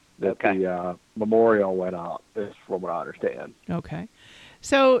that the memorial went up, is from what I understand. Okay.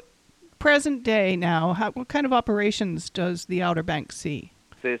 So present day now, what kind of operations does the Outer Banks see?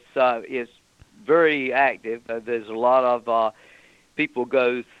 It's very active. There's a lot of people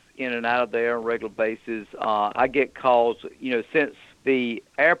go in and out of there on a regular basis. I get calls, since the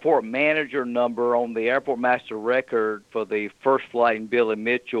airport manager number on the airport master record for the First Flight in Billy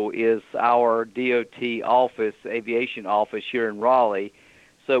Mitchell is our DOT office, aviation office here in Raleigh.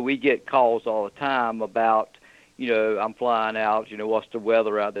 So we get calls all the time about, I'm flying out, what's the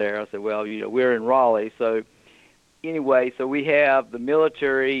weather out there? I said, well, we're in Raleigh. So anyway, so we have the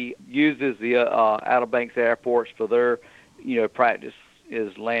military uses the Outer Banks airports for their, practice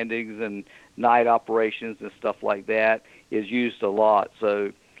is landings and night operations and stuff like that is used a lot.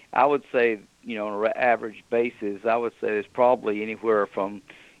 So I would say, on an average basis, I would say it's probably anywhere from,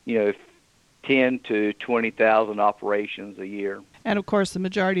 10 to 20,000 operations a year. And of course, the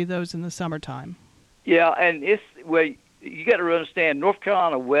majority of those in the summertime. Yeah, and you got to understand, North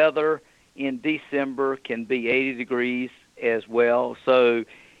Carolina weather in December can be 80 degrees as well. So,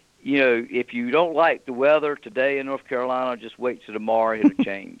 if you don't like the weather today in North Carolina, just wait till tomorrow, it'll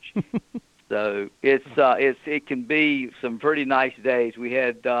change. So it can be some pretty nice days. We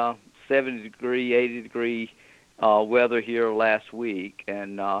had 70 degree, 80 degree weather here last week,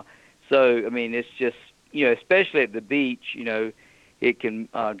 and so I mean it's just especially at the beach, it can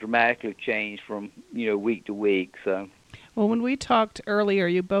dramatically change from week to week. So. Well, when we talked earlier,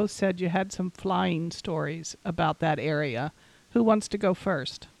 you both said you had some flying stories about that area. Who wants to go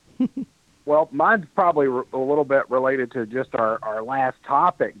first? Well, mine's probably a little bit related to just our last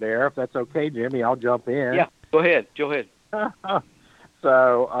topic there. If that's okay, Jimmy, I'll jump in. Yeah, go ahead.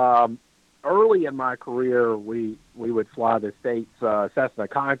 So early in my career, we would fly the state's Cessna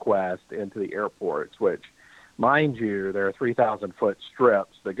Conquest into the airports, which, mind you, there are 3,000-foot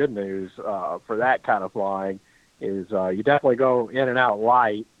strips. The good news for that kind of flying is you definitely go in and out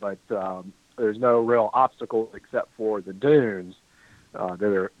light, but there's no real obstacles except for the dunes.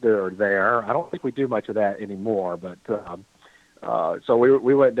 They're there. I don't think we do much of that anymore, but so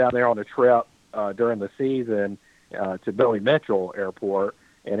we went down there on a trip during the season to Billy Mitchell Airport,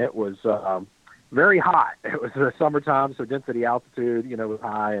 and it was very hot. It was the summertime, so density altitude, was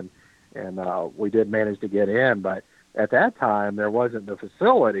high, and we did manage to get in, but at that time there wasn't the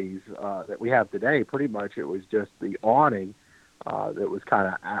facilities that we have today. Pretty much it was just the awning that was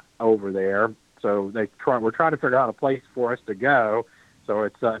kind of over there. So we're trying to figure out a place for us to go. So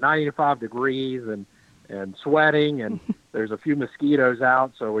it's 95 degrees and sweating, and there's a few mosquitoes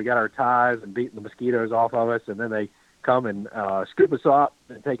out. So we got our ties and beating the mosquitoes off of us, and then they come and scoop us up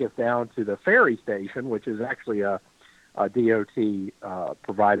and take us down to the ferry station, which is actually a DOT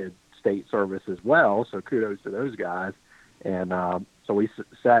provided state service as well. So kudos to those guys. And so we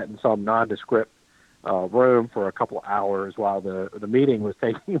sat in some nondescript room for a couple hours while the meeting was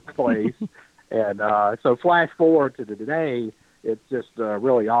taking place. And so flash forward to today, it's just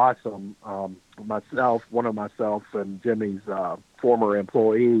really awesome. One of myself and Jimmy's former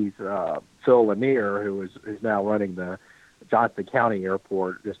employees, Phil Lanier, who is now running the Johnson County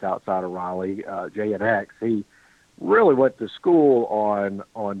Airport just outside of Raleigh, JNX, he really went to school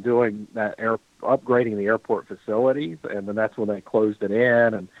on doing that upgrading the airport facilities, and then that's when they closed it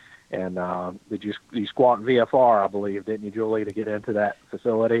in. And did you squawk VFR, I believe, didn't you, Julie, to get into that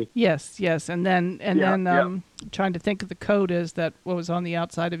facility? Yes. And then trying to think of the code is that what was on the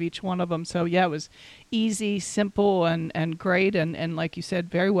outside of each one of them. So, yeah, it was easy, simple, and great, and like you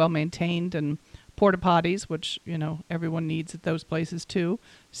said, very well maintained, and porta potties, which, everyone needs at those places too.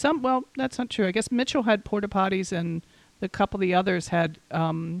 That's not true. I guess Mitchell had porta potties, and a couple of the others had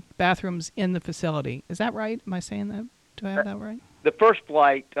bathrooms in the facility. Is that right? Am I saying that? Do I have that right? The First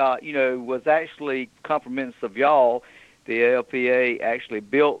Flight, was actually compliments of y'all. The ALPA actually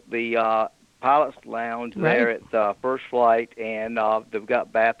built the pilot's lounge there at First Flight, and they've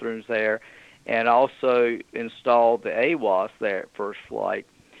got bathrooms there, and also installed the AWAS there at First Flight.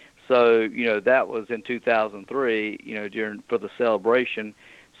 So, that was in 2003, for the celebration.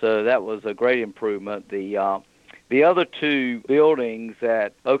 So that was a great improvement. The other two buildings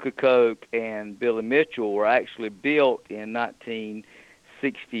at Ocracoke and Billy Mitchell were actually built in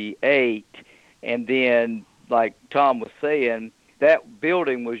 1968, and then, like Tom was saying, that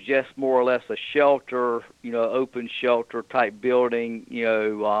building was just more or less a shelter, open shelter type building,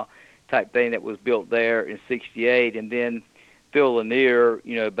 type thing that was built there in '68, and then Phil Lanier,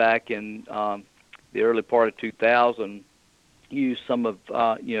 back in the early part of 2000, used some of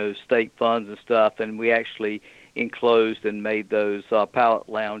state funds and stuff, and we actually enclosed and made those pallet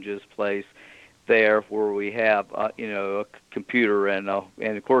lounges place there where we have a computer and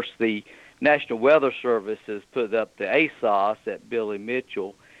of course the National Weather Service has put up the ASOS at Billy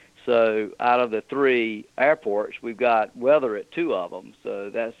Mitchell. So out of the 3 airports, we've got weather at 2 of them. So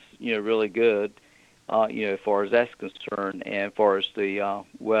that's really good, as far as that's concerned, and as far as the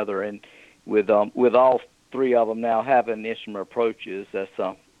weather. And with all 3 of them now having instrument approaches, that's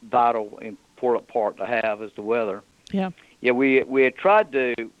a vital, important part to have is the weather. Yeah. Yeah, we had tried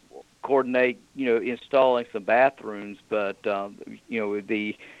to coordinate, installing some bathrooms, but with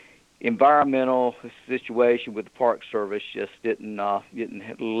the environmental situation with the Park Service just didn't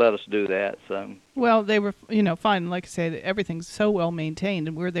let us do that. So well, they were fine. Like I say, everything's so well maintained,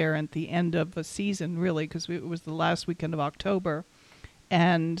 and we're there at the end of a season really because it was the last weekend of October,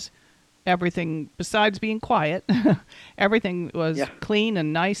 and everything besides being quiet, everything was clean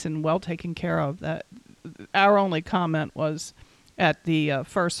and nice and well taken care of. That our only comment was at the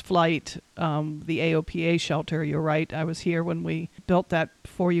first flight, the AOPA shelter. You're right. I was here when we built that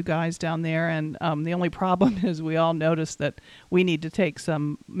for you guys down there. And the only problem is we all noticed that we need to take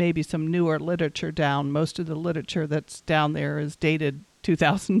maybe some newer literature down. Most of the literature that's down there is dated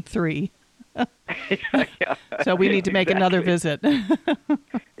 2003. So we need to make another visit.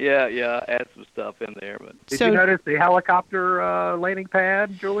 Yeah, add some stuff in there. But did you notice the helicopter landing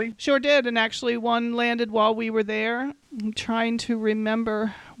pad, Julie? Sure did, and actually one landed while we were there. I'm trying to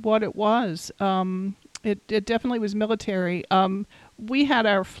remember what it was. It definitely was military. We had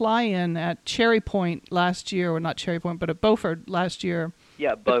our fly-in at Cherry Point last year, or not Cherry Point, but at Beaufort last year.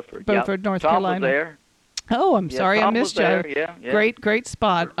 Yeah, Beaufort. North Tom Carolina. Was there. Oh, I'm sorry, Tom I missed you. Yeah. Great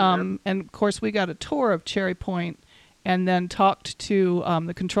spot. And of course, we got a tour of Cherry Point, and then talked to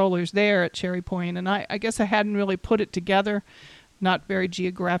the controllers there at Cherry Point. And I guess I hadn't really put it together, not very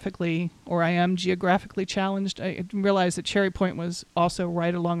geographically, or I am geographically challenged. I didn't realize that Cherry Point was also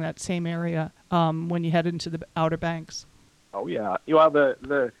right along that same area when you head into the Outer Banks. Oh yeah. Well,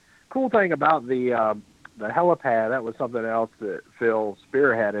 the cool thing about the helipad, that was something else that Phil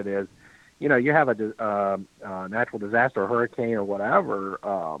spearheaded is, you have a natural disaster, a hurricane or whatever,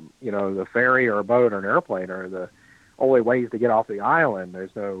 the ferry or a boat or an airplane are the only ways to get off the island.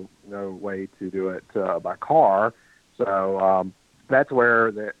 There's no way to do it by car. So that's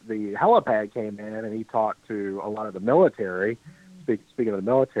where the helipad came in, and he talked to a lot of the military, speaking of the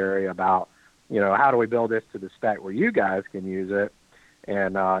military, about, how do we build this to the spec where you guys can use it.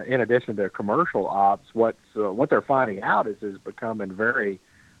 And in addition to commercial ops, what they're finding out is becoming very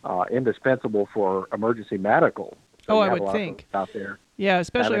indispensable for emergency medical. So I would think out there. Yeah,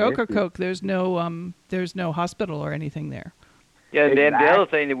 especially Ocracoke. There's no hospital or anything there. Yeah, and then the other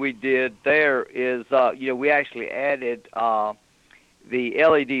thing that we did there is, we actually added the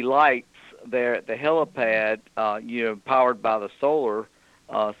LED lights there at the helipad, powered by the solar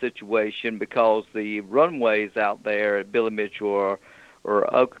situation, because the runways out there at Billy Mitchell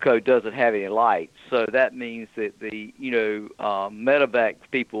or Ocracoke doesn't have any lights. So that means that the, medevac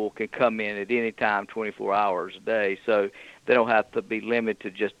people can come in at any time, 24 hours a day. So they don't have to be limited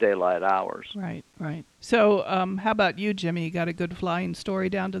to just daylight hours. Right. So how about you, Jimmy? You got a good flying story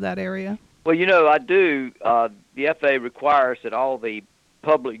down to that area? Well, I do. The FAA requires that all the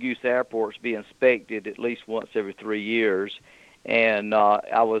public use airports be inspected at least once every 3 years. And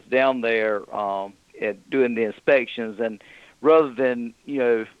I was down there doing the inspections, and rather than,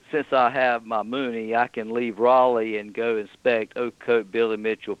 since I have my Mooney, I can leave Raleigh and go inspect Ocracoke, Billy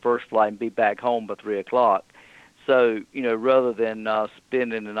Mitchell, first flight, and be back home by 3 o'clock. So, rather than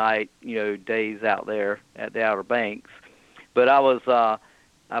spending the night, days out there at the Outer Banks. But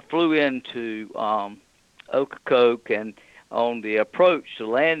I flew into Ocracoke, and on the approach to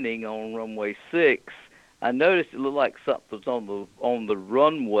landing on runway 6, I noticed it looked like something was on the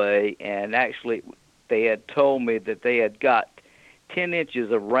runway, and actually they had told me that they had got 10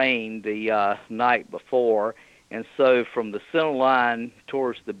 inches of rain the night before, and so from the center line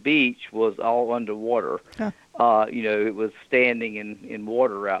towards the beach was all underwater. Huh. It was standing in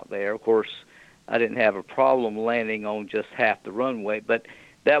water out there. Of course, I didn't have a problem landing on just half the runway, but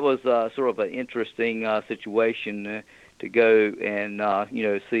that was sort of an interesting situation to go and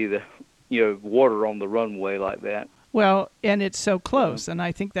see the water on the runway like that. Well, and it's so close, and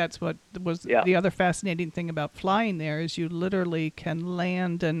I think that's what was Yeah. the other fascinating thing about flying there is you literally can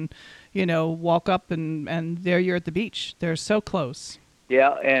land and, walk up and there you're at the beach. They're so close.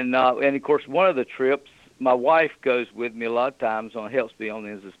 Yeah, and of course one of the trips, my wife goes with me a lot of times helps me on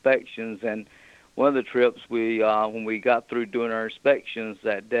these inspections, and one of the trips when we got through doing our inspections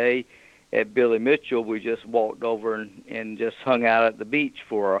that day at Billy Mitchell, we just walked over and just hung out at the beach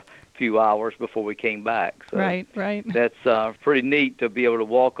for a few hours before we came back. So Right. that's pretty neat to be able to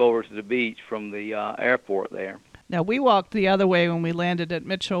walk over to the beach from the airport there. Now, we walked the other way when we landed at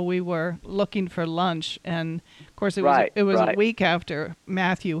Mitchell. We were looking for lunch, and of course it was Right. a week after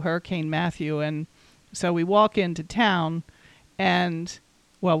Hurricane Matthew, and so we walk into town, and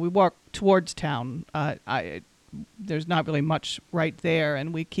we walk towards town. There's not really much right there,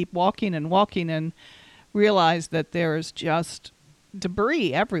 and we keep walking and realize that there's just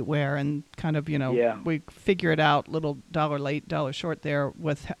debris everywhere, and kind of we figure it out, little dollar late, dollar short there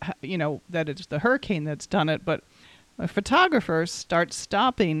with that it's the hurricane that's done it, but photographers start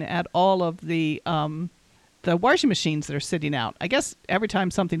stopping at all of the washing machines that are sitting out. I guess every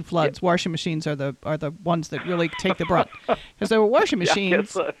time something floods, washing machines are the ones that really take the brunt, because there were washing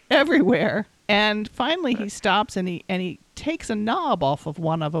machines everywhere. And finally, he stops and he takes a knob off of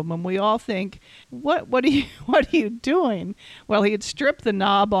one of them, and we all think, what are you doing? Well, he had stripped the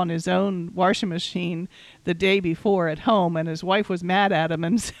knob on his own washing machine the day before at home, and his wife was mad at him,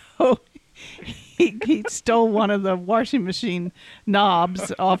 and so he stole one of the washing machine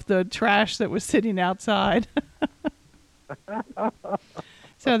knobs off the trash that was sitting outside.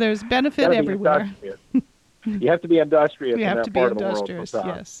 So there's benefit everywhere. You have to be industrious. We in have that to be part industrious. Of the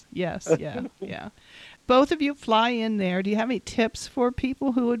world sometimes. Yes. Yeah. Both of you fly in there. Do you have any tips for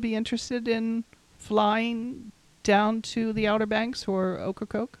people who would be interested in flying down to the Outer Banks or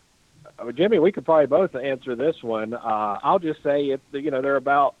Ocracoke? Jimmy, we could probably both answer this one. I'll just say they're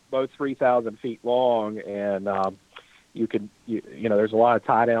about both 3,000 feet long, and there's a lot of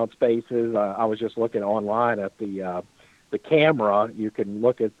tie down spaces. I was just looking online at the camera. You can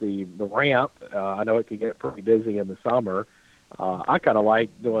look at the ramp. I know it can get pretty busy in the summer. I kind of like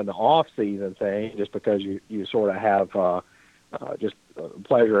doing the off-season thing just because you sort of have just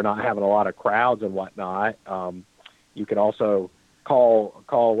pleasure of not having a lot of crowds and whatnot. You can also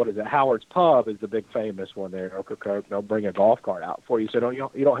call what is it? Howard's Pub is the big famous one there in Ocracoke. They'll bring a golf cart out for you, so you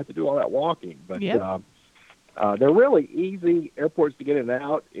don't have to do all that walking. But they're really easy airports to get in and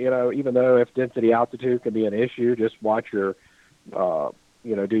out. Even though if density altitude can be an issue, just watch your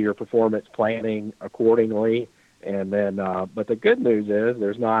do your performance planning accordingly. And then, but the good news is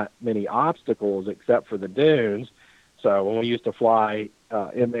there's not many obstacles except for the dunes. So when we used to fly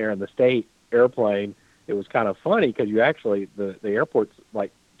in there in the state airplane, it was kind of funny because you actually, the airport's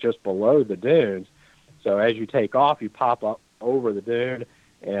like just below the dunes. So as you take off, you pop up over the dune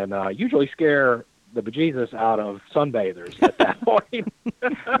and usually scare the bejesus out of sunbathers at that point.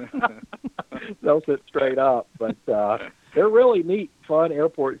 They'll sit straight up. But they're really neat, fun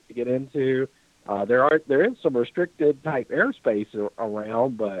airports to get into. There is some restricted type airspace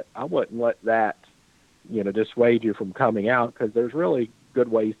around, but I wouldn't let that, dissuade you from coming out because there's really good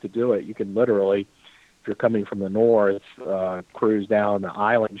ways to do it. You can literally, if you're coming from the north, cruise down the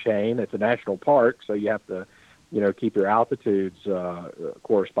island chain. It's a national park, so you have to, keep your altitudes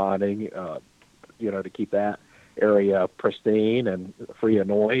corresponding, to keep that area pristine and free of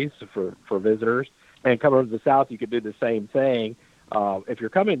noise for visitors. And coming to the south, you could do the same thing. If you're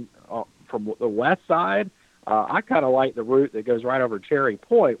coming from the west side, I kind of like the route that goes right over Cherry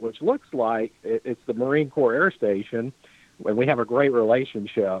Point, which looks like it's the Marine Corps Air Station, and we have a great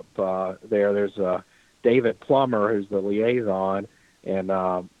relationship there. There's David Plummer, who's the liaison,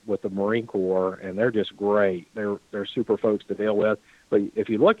 and with the Marine Corps, and they're just great. They're super folks to deal with. But if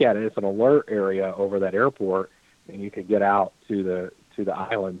you look at it, it's an alert area over that airport, and you can get out to the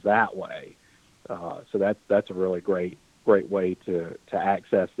islands that way. So that's a really great way to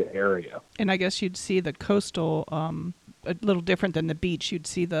access the area. And I guess you'd see the coastal, a little different than the beach. You'd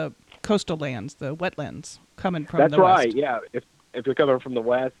see the coastal lands, the wetlands coming from That's the west. That's right, yeah. If you're coming from the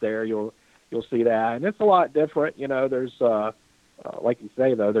west there, you'll see that. And it's a lot different. There's, like you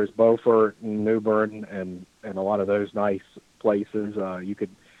say, though, there's Beaufort and New Bern and a lot of those nice places. You could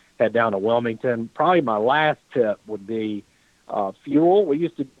head down to Wilmington. Probably my last tip would be fuel. We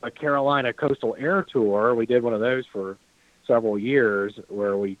used to do a Carolina Coastal Air Tour. We did one of those for several years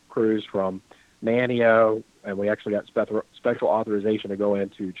where we cruised from Manteo, and we actually got special authorization to go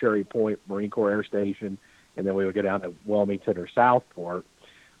into Cherry Point Marine Corps Air Station, and then we would go down to Wilmington or Southport.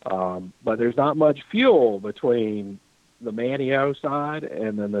 But there's not much fuel between the Manteo side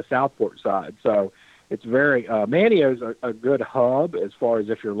and then the Southport side. So it's very Manio's a good hub as far as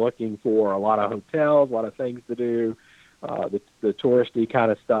if you're looking for a lot of hotels, a lot of things to do, the touristy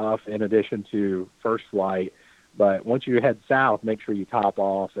kind of stuff in addition to First Flight. But once you head south, make sure you top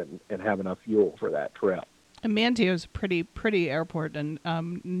off and have enough fuel for that trip. And Manteo is a pretty airport and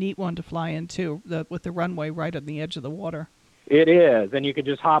neat one to fly into with the runway right on the edge of the water. It is, and you can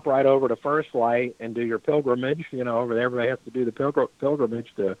just hop right over to First Flight and do your pilgrimage. Over there, everybody has to do the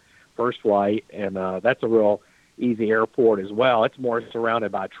pilgrimage to First Flight, and that's a real easy airport as well. It's more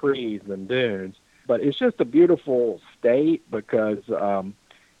surrounded by trees than dunes, but it's just a beautiful state because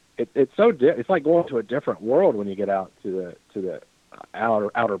it's it's like going to a different world when you get out to the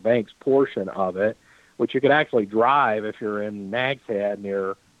Outer Banks portion of it, which you could actually drive if you're in Nag's Head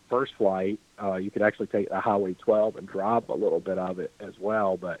near First Flight. You could actually take the Highway 12 and drive a little bit of it as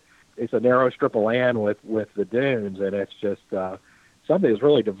well. But it's a narrow strip of land with the dunes, and it's just something that's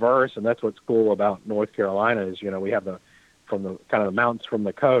really diverse. And that's what's cool about North Carolina is we have the kind of the mountains from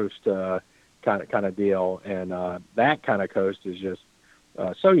the coast kind of deal, and that kind of coast is just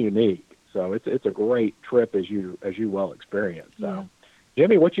so unique. So it's a great trip as you well experienced. So, Yeah.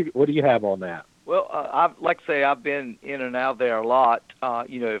 Jimmy, what do you have on that? Well, I've been in and out there a lot,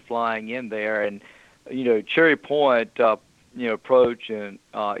 flying in there, and Cherry Point, approach and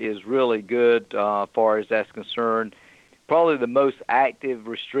is really good as far as that's concerned. Probably the most active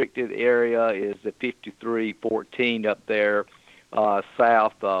restricted area is the 5314 up there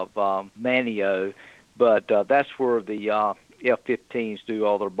south of Manteo, but that's where the F-15s do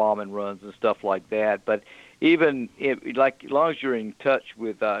all their bombing runs and stuff like that. But even as long as you're in touch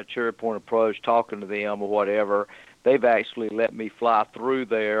with Cherry Point Approach, talking to them or whatever, they've actually let me fly through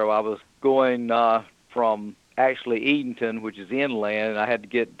there. I was going from actually Edenton, which is inland, and I had to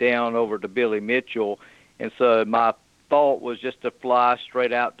get down over to Billy Mitchell, and so my thought was just to fly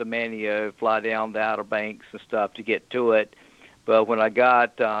straight out to Manteo, fly down the Outer Banks and stuff to get to it. But when I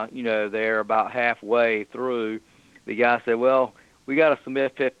got there about halfway through, the guy said, "Well, we got some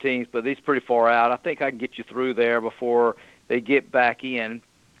F-15s, but these pretty far out. I think I can get you through there before they get back in."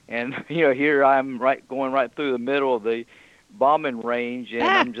 And here I'm going right through the middle of the bombing range, and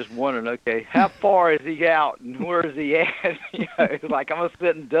I'm just wondering, okay, how far is he out and where is he at? It's like I'm a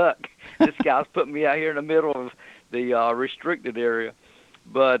sitting duck. This guy's putting me out here in the middle of the restricted area.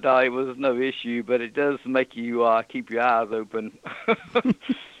 But it was no issue. But it does make you keep your eyes open.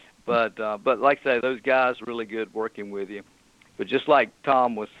 But like I say, those guys are really good working with you. But just like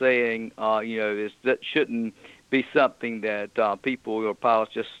Tom was saying, that shouldn't be something that people or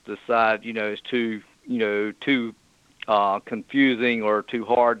pilots just decide, is too confusing or too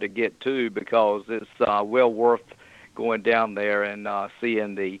hard to get to, because it's well worth going down there and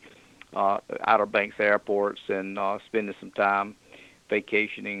seeing the Outer Banks airports and spending some time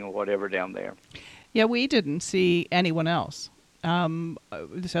vacationing or whatever down there. Yeah, we didn't see anyone else.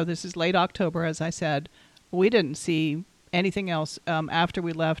 So this is late October, as I said. We didn't see anything else after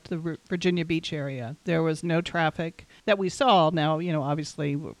we left the Virginia Beach area. There was no traffic that we saw. Now,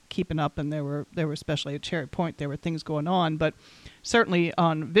 obviously we're keeping up, and there were especially at Cherry Point, there were things going on, but certainly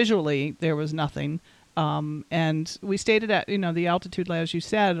visually there was nothing. And we stayed at the altitude, as you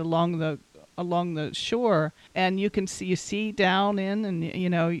said, along the shore, and you see down in,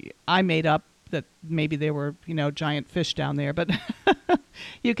 and I made up that maybe there were giant fish down there, but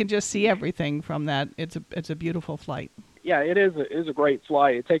you can just see everything from that. It's a beautiful flight. Yeah, it is a great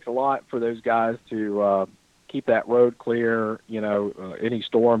flight. It takes a lot for those guys to keep that road clear. Any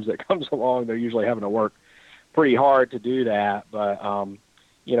storms that comes along, they're usually having to work pretty hard to do that. But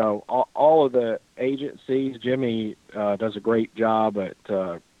all of the agencies, Jimmy does a great job at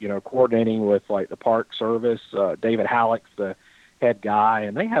coordinating with like the Park Service. David Halleck's the head guy,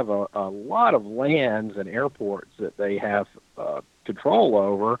 and they have a lot of lands and airports that they have control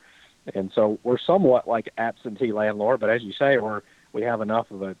over. And so we're somewhat like absentee landlord, but as you say, we have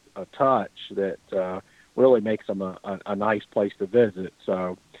enough of a touch that really makes them a nice place to visit.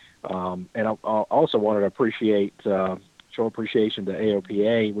 So, and I also wanted to show appreciation to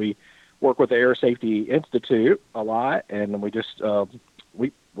AOPA. We work with the Air Safety Institute a lot, and we just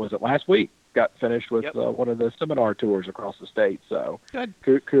was it last week? Got finished with one of the seminar tours across the state. So good.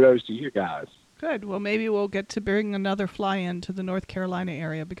 Kudos to you guys. Good. Well, maybe we'll get to bring another fly-in to the North Carolina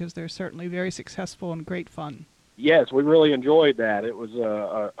area, because they're certainly very successful and great fun. Yes, we really enjoyed that. It was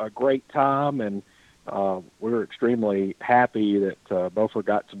a great time, and we were extremely happy that Beaufort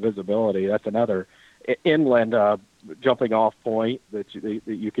got some visibility. That's another inland jumping off point that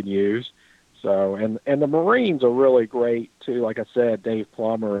you can use. So, and the Marines are really great too. Like I said, Dave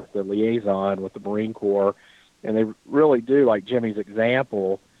Plummer, the liaison with the Marine Corps, and they really do, like Jimmy's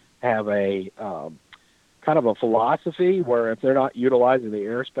example, have a kind of a philosophy where if they're not utilizing the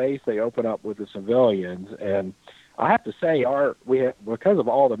airspace, they open up with the civilians. And I have to say, because of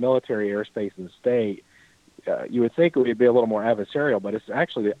all the military airspace in the state, you would think it would be a little more adversarial, but it's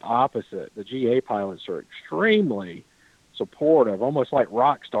actually the opposite. The GA pilots are extremely supportive, almost like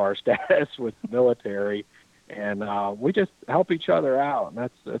rock star status with the military, and we just help each other out, and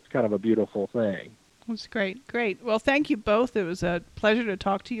that's kind of a beautiful thing. That's great. Well, thank you both. It was a pleasure to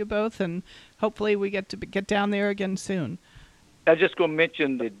talk to you both, and hopefully we get to get down there again soon. I was just going to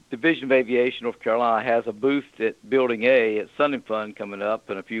mention the Division of Aviation North Carolina has a booth at Building A at Sun and Fun coming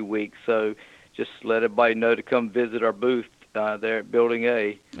up in a few weeks, so just let everybody know to come visit our booth there at Building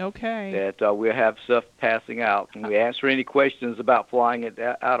A. Okay. That we'll have stuff passing out, and we answer any questions about flying at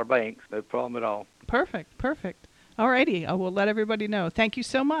Outer Banks. No problem at all. Perfect. All righty. I will let everybody know. Thank you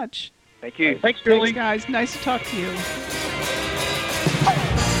so much. Thank you. Thanks, Julie. Thanks, guys. Nice to talk to you.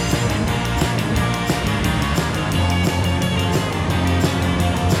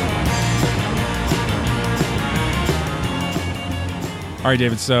 All right,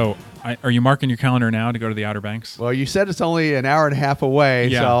 David. So, are you marking your calendar now to go to the Outer Banks? Well, you said it's only an hour and a half away,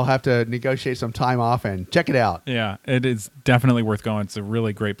 Yeah. so I'll have to negotiate some time off and check it out. Yeah, it is definitely worth going. It's a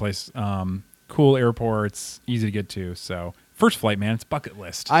really great place. Cool airports, easy to get to. So, first flight, man, it's bucket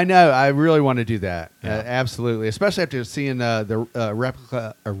list. I know. I really want to do that. Yeah. Absolutely. Especially after seeing the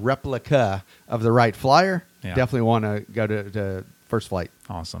replica of the Wright Flyer. Yeah. Definitely want to go to first flight.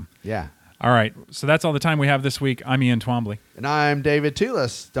 Awesome. Yeah. All right, so that's all the time we have this week. I'm Ian Twombly. And I'm David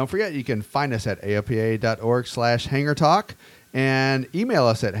Toulis. Don't forget, you can find us at aopa.org/hangartalk and email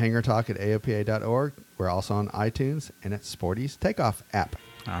us at hangartalk@aopa.org. We're also on iTunes and at Sporty's Takeoff app.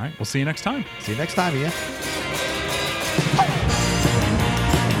 All right, we'll see you next time. See you next time, Ian.